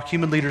now.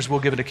 Human leaders will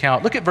give an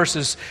account. Look at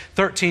verses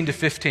 13 to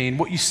 15.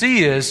 What you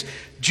see is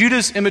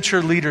Judah's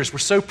immature leaders were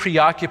so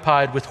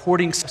preoccupied with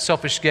hoarding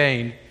selfish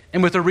gain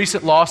and with their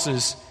recent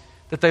losses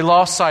that they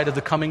lost sight of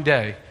the coming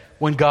day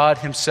when God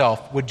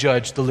himself would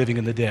judge the living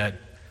and the dead.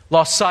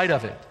 Lost sight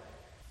of it.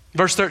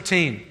 Verse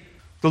 13,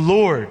 the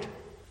Lord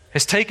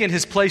has taken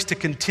his place to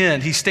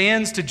contend. He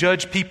stands to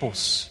judge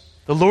peoples.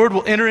 The Lord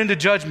will enter into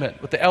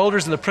judgment with the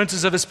elders and the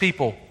princes of his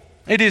people.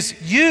 It is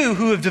you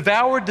who have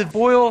devoured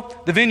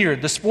the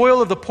vineyard. The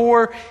spoil of the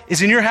poor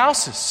is in your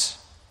houses.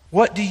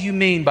 What do you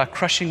mean by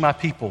crushing my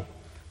people?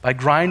 By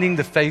grinding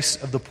the face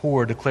of the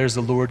poor, declares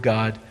the Lord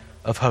God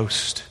of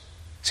hosts.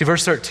 See,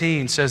 verse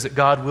 13 says that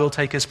God will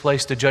take his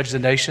place to judge the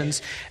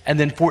nations. And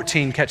then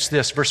 14, catch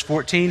this. Verse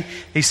 14,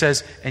 he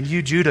says, and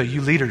you, Judah,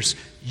 you leaders,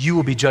 you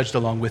will be judged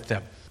along with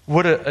them.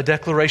 What a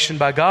declaration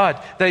by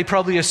God. They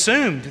probably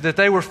assumed that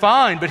they were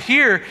fine. But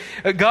here,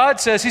 God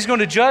says he's going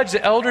to judge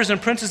the elders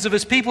and princes of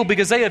his people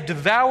because they have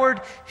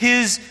devoured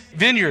his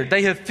vineyard.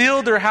 They have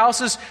filled their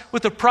houses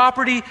with the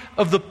property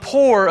of the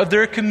poor of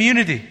their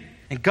community.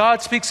 And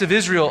God speaks of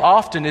Israel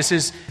often as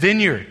his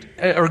vineyard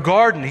or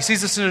garden. He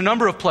sees this in a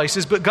number of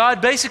places. But God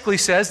basically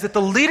says that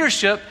the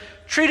leadership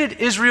treated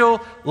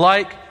Israel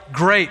like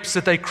grapes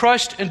that they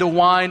crushed into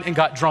wine and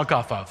got drunk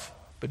off of.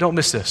 But don't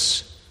miss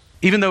this.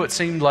 Even though it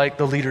seemed like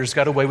the leaders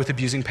got away with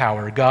abusing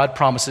power, God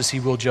promises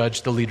he will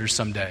judge the leaders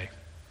someday.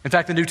 In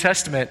fact, the New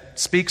Testament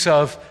speaks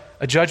of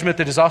a judgment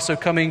that is also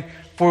coming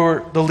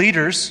for the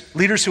leaders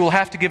who will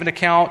have to give an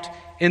account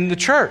in the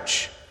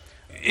church.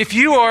 If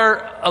you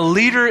are a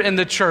leader in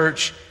the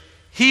church,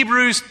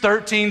 Hebrews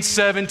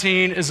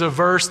 13:17 is a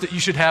verse that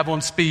you should have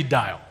on speed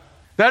dial.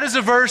 That is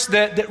a verse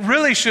that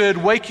really should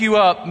wake you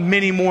up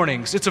many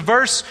mornings. It's a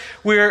verse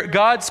where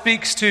God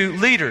speaks to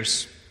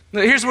leaders.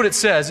 Now, here's what it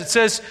says. It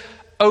says,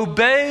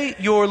 obey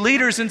your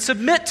leaders and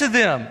submit to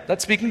them.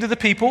 That's speaking to the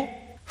people.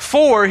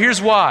 For,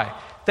 here's why.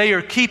 They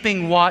are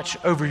keeping watch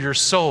over your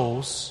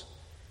souls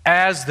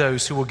as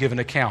those who will give an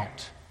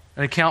account.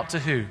 An account to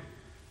who?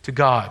 To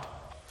God.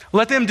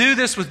 Let them do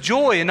this with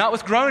joy and not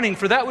with groaning,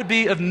 for that would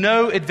be of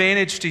no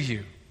advantage to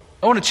you.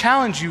 I want to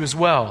challenge you as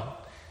well.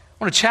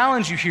 I want to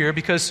challenge you here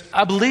because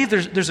I believe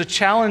there's a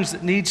challenge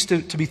that needs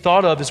to be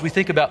thought of as we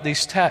think about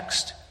these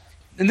texts.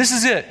 And this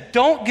is it.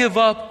 Don't give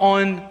up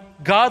on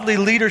godly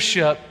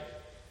leadership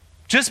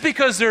just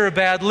because there are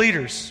bad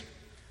leaders.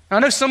 Now, I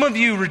know some of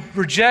you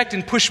reject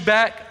and push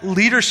back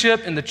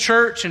leadership in the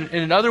church and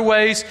in other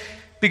ways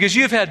because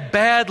you have had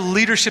bad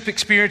leadership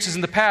experiences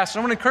in the past. And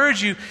I want to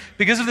encourage you,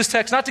 because of this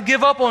text, not to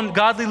give up on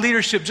godly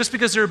leadership just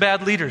because there are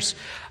bad leaders.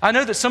 I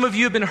know that some of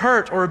you have been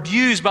hurt or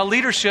abused by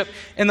leadership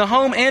in the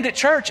home and at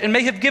church and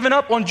may have given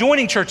up on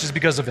joining churches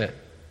because of it.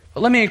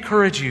 But let me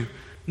encourage you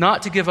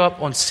not to give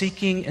up on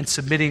seeking and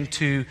submitting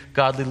to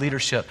godly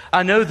leadership.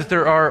 I know that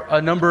there are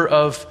a number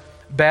of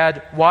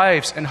bad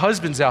wives and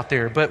husbands out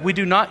there, but we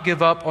do not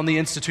give up on the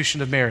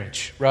institution of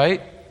marriage,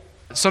 right?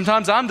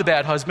 Sometimes I'm the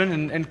bad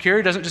husband, and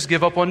Carrie doesn't just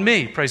give up on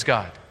me, praise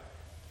God.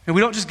 And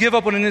we don't just give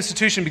up on an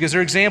institution because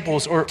there are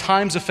examples or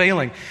times of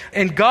failing.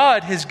 And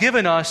God has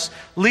given us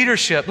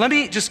leadership. Let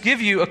me just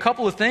give you a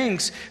couple of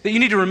things that you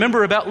need to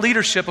remember about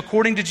leadership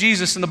according to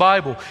Jesus in the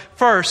Bible.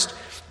 First,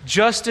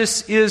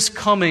 justice is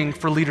coming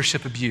for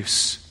leadership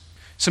abuse.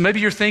 So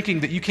maybe you're thinking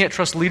that you can't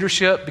trust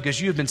leadership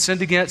because you have been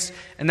sinned against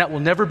and that will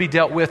never be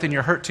dealt with and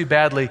you're hurt too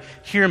badly.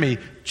 Hear me,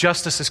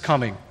 justice is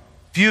coming.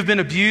 If you have been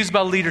abused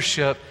by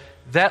leadership,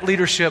 that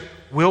leadership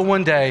will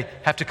one day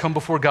have to come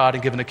before God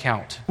and give an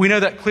account. We know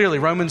that clearly.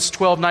 Romans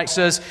 12:9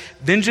 says,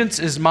 vengeance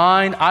is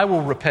mine, I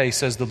will repay,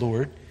 says the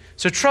Lord.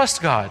 So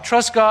trust God.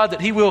 Trust God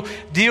that he will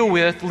deal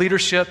with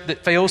leadership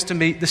that fails to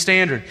meet the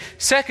standard.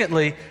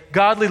 Secondly,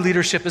 godly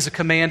leadership is a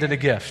command and a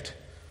gift.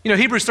 You know,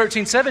 Hebrews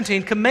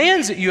 13:17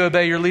 commands that you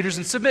obey your leaders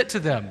and submit to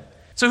them.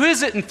 So who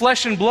is it in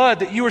flesh and blood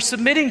that you are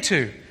submitting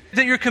to,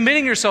 that you're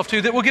committing yourself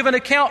to, that will give an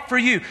account for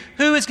you?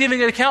 Who is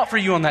giving an account for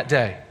you on that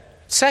day?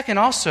 Second,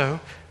 also,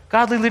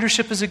 godly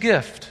leadership is a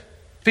gift.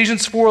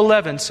 Ephesians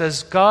 4:11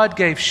 says, God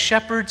gave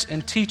shepherds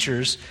and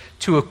teachers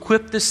to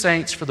equip the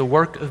saints for the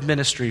work of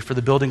ministry, for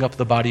the building up of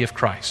the body of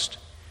Christ.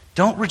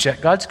 Don't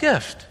reject God's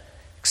gift.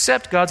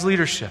 Accept God's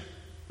leadership.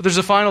 But there's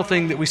a final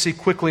thing that we see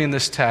quickly in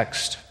this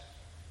text.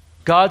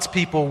 God's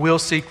people will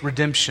seek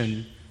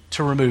redemption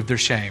to remove their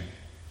shame.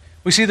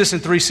 We see this in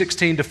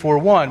 3:16 to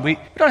 4:1. We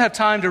don't have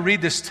time to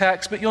read this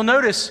text, but you'll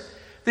notice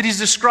that he's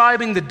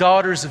describing the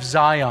daughters of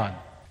Zion.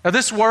 Now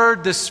this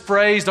word, this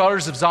phrase,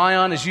 daughters of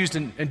Zion, is used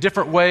in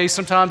different ways.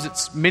 Sometimes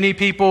it's many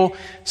people,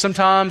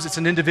 sometimes it's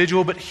an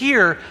individual. But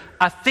here,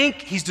 I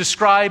think he's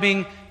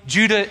describing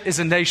Judah as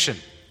a nation.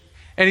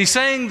 And he's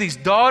saying these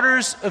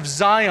daughters of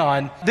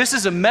Zion, this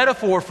is a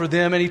metaphor for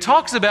them, and he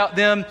talks about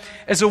them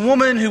as a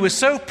woman who was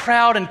so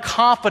proud and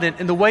confident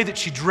in the way that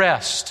she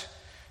dressed,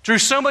 drew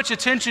so much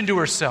attention to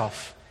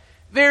herself,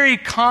 very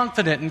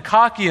confident and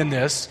cocky in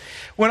this,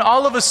 when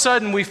all of a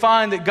sudden we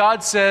find that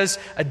God says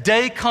a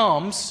day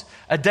comes,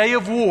 a day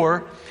of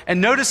war,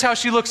 and notice how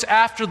she looks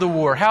after the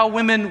war, how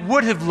women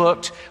would have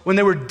looked when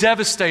they were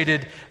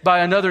devastated by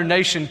another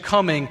nation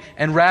coming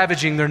and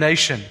ravaging their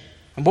nation.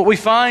 And what we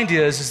find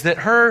is that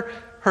her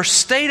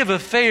state of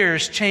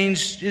affairs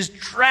changes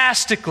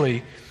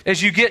drastically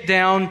as you get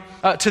down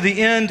to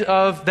the end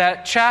of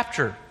that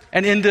chapter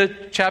and into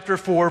chapter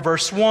 4,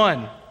 verse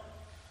 1.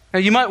 Now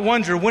you might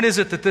wonder, when is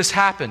it that this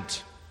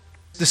happened?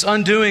 This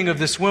undoing of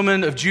this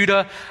woman of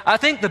Judah. I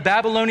think the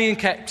Babylonian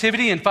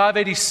captivity in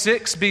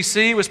 586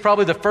 BC was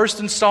probably the first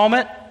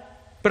installment.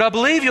 But I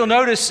believe you'll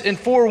notice in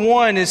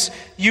 4:1 is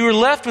you are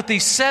left with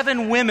these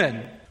 7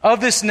 women of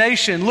this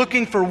nation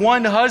looking for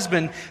one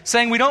husband,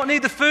 saying, we don't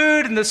need the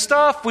food and the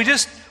stuff, we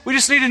just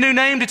need a new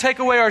name to take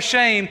away our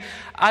shame.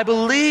 I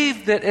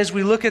believe that as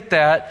we look at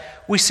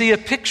that, we see a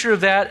picture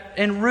of that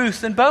in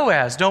Ruth and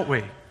Boaz, don't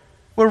we?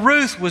 Where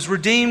Ruth was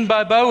redeemed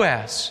by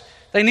Boaz.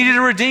 They needed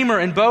a redeemer,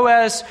 and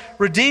Boaz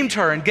redeemed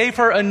her and gave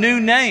her a new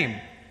name.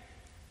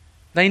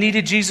 They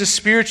needed Jesus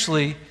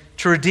spiritually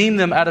to redeem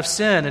them out of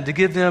sin and to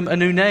give them a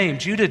new name.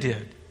 Judah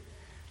did.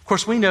 Of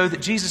course, we know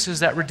that Jesus is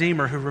that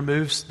redeemer who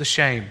removes the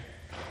shame.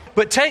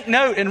 But take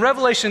note, in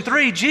Revelation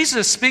 3,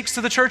 Jesus speaks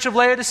to the church of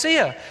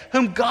Laodicea,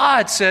 whom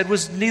God said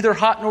was neither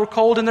hot nor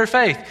cold in their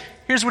faith.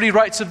 Here's what he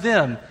writes of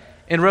them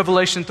in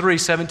Revelation 3,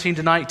 17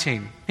 to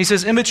 19. He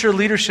says, immature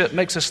leadership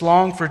makes us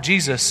long for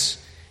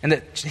Jesus, and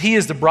that he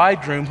is the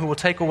bridegroom who will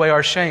take away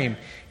our shame.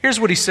 Here's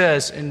what he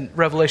says in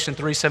Revelation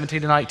 3,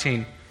 17 to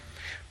 19.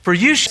 For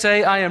you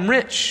say, I am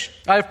rich,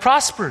 I have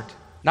prospered,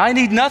 and I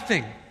need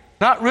nothing,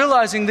 not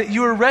realizing that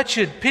you are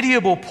wretched,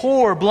 pitiable,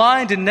 poor,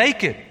 blind, and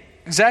naked.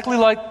 Exactly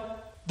like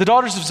the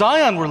daughters of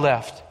Zion were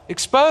left,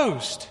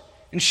 exposed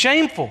and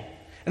shameful.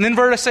 And then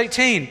verse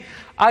 18,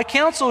 I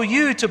counsel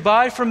you to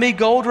buy from me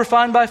gold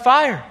refined by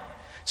fire,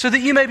 so that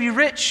you may be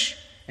rich,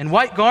 and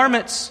white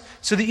garments,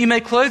 so that you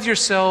may clothe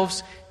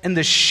yourselves, and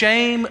the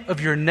shame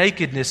of your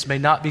nakedness may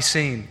not be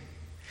seen.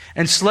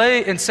 And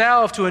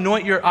salve to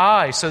anoint your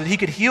eyes, so that he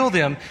could heal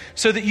them,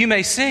 so that you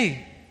may see.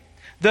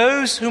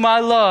 Those whom I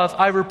love,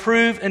 I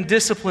reprove and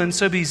discipline,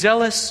 so be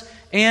zealous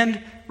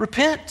and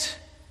repent.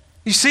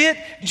 You see it?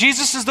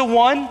 Jesus is the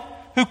one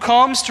who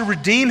comes to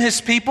redeem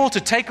his people,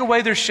 to take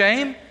away their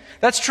shame.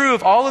 That's true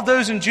of all of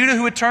those in Judah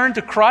who had turned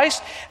to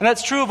Christ, and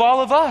that's true of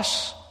all of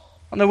us.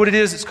 I don't know what it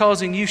is that's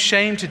causing you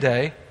shame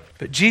today,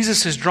 but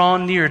Jesus has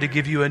drawn near to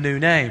give you a new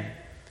name,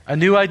 a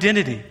new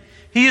identity.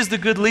 He is the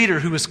good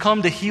leader who has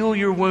come to heal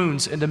your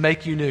wounds and to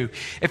make you new.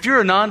 If you're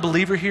a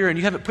non-believer here and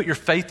you haven't put your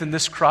faith in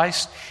this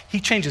Christ,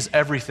 he changes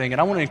everything. And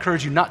I want to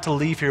encourage you not to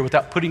leave here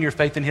without putting your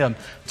faith in him.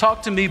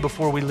 Talk to me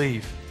before we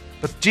leave.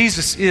 But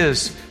Jesus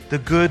is the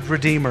good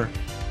Redeemer.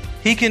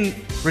 He can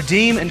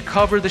redeem and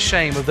cover the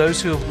shame of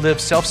those who have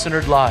lived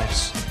self-centered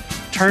lives.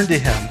 Turn to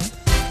him.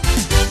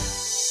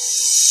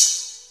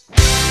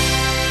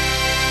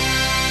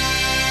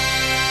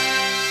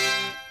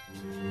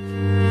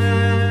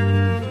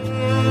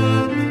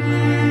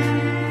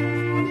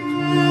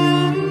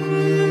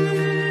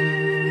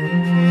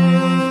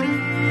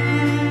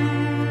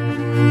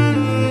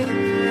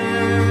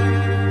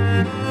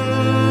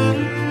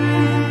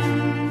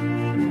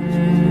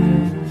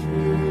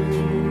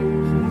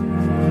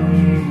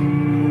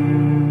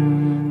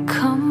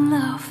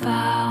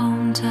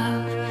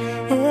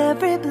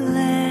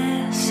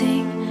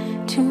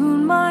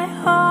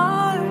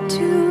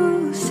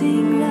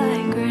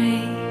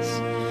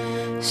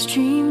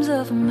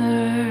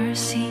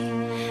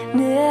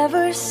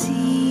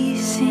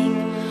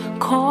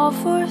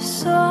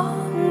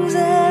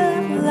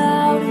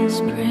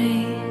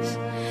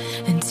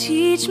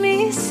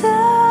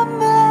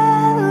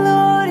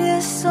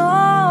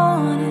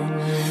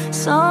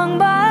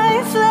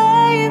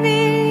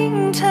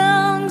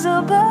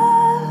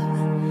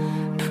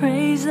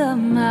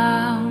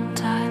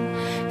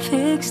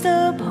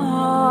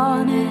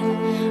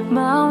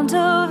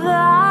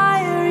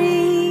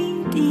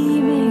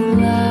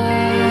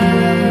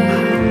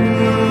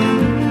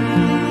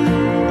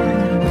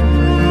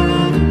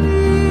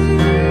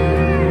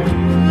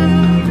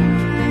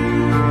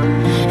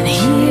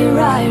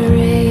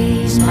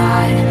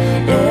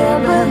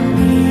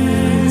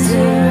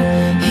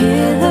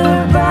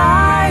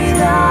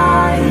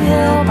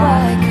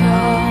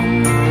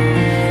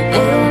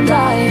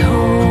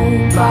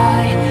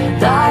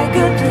 Thy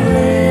good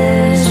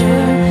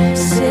pleasure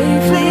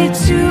safely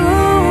to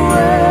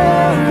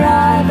where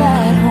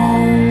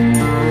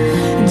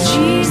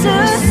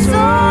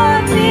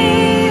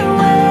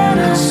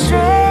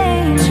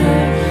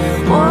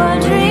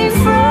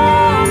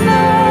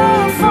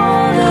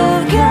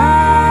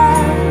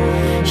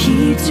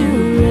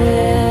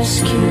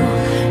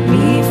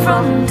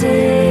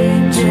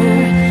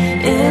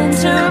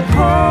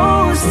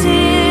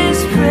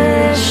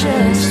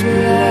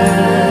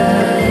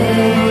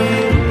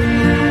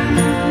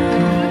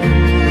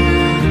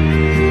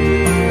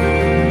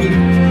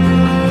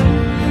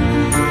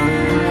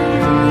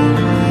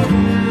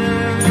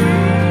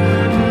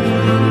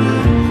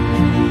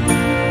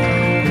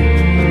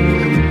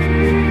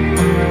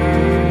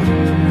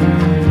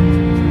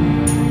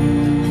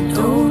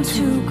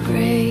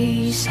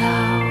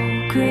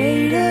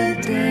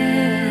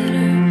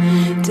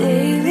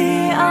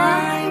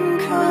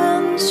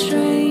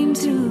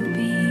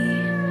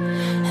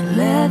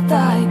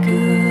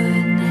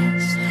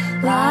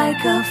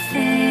like a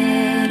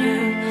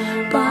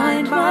fetter,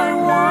 bind my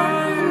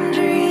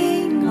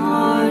wandering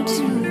heart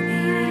to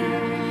thee,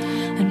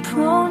 and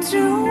prone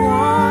to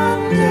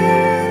wander,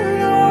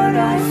 Lord,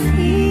 I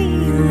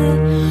feel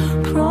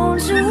it, prone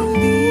to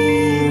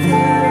leave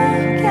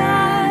the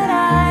God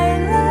I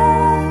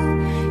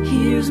love.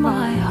 Here's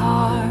my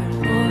heart,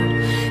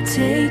 Lord,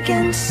 take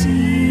and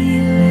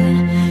seal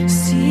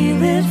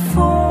it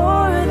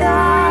for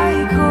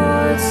thy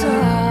courts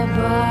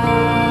above.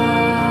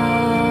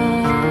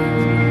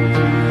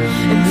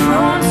 And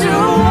prone to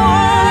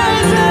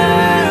wander,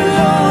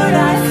 Lord,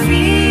 I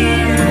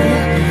feel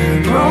it,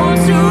 prone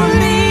to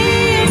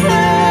leave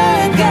the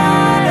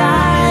God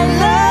I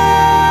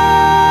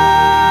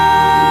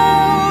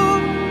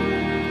love.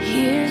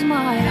 Here's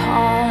my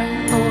heart,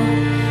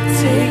 Lord,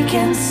 take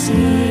and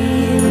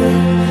seal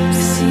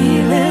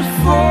it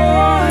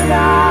for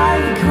thy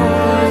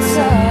courts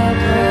above.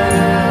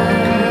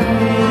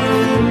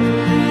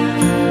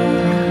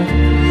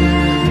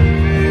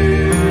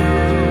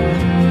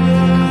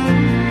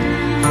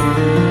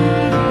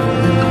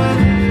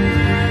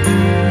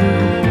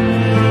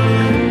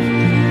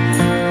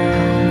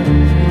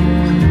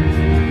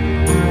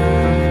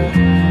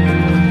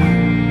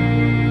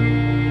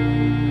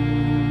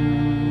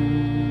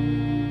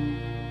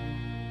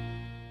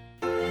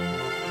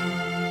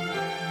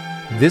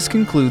 This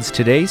concludes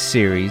today's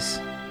series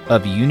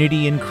of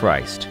Unity in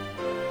Christ.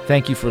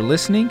 Thank you for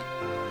listening,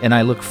 and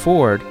I look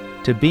forward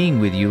to being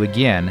with you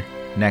again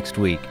next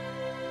week.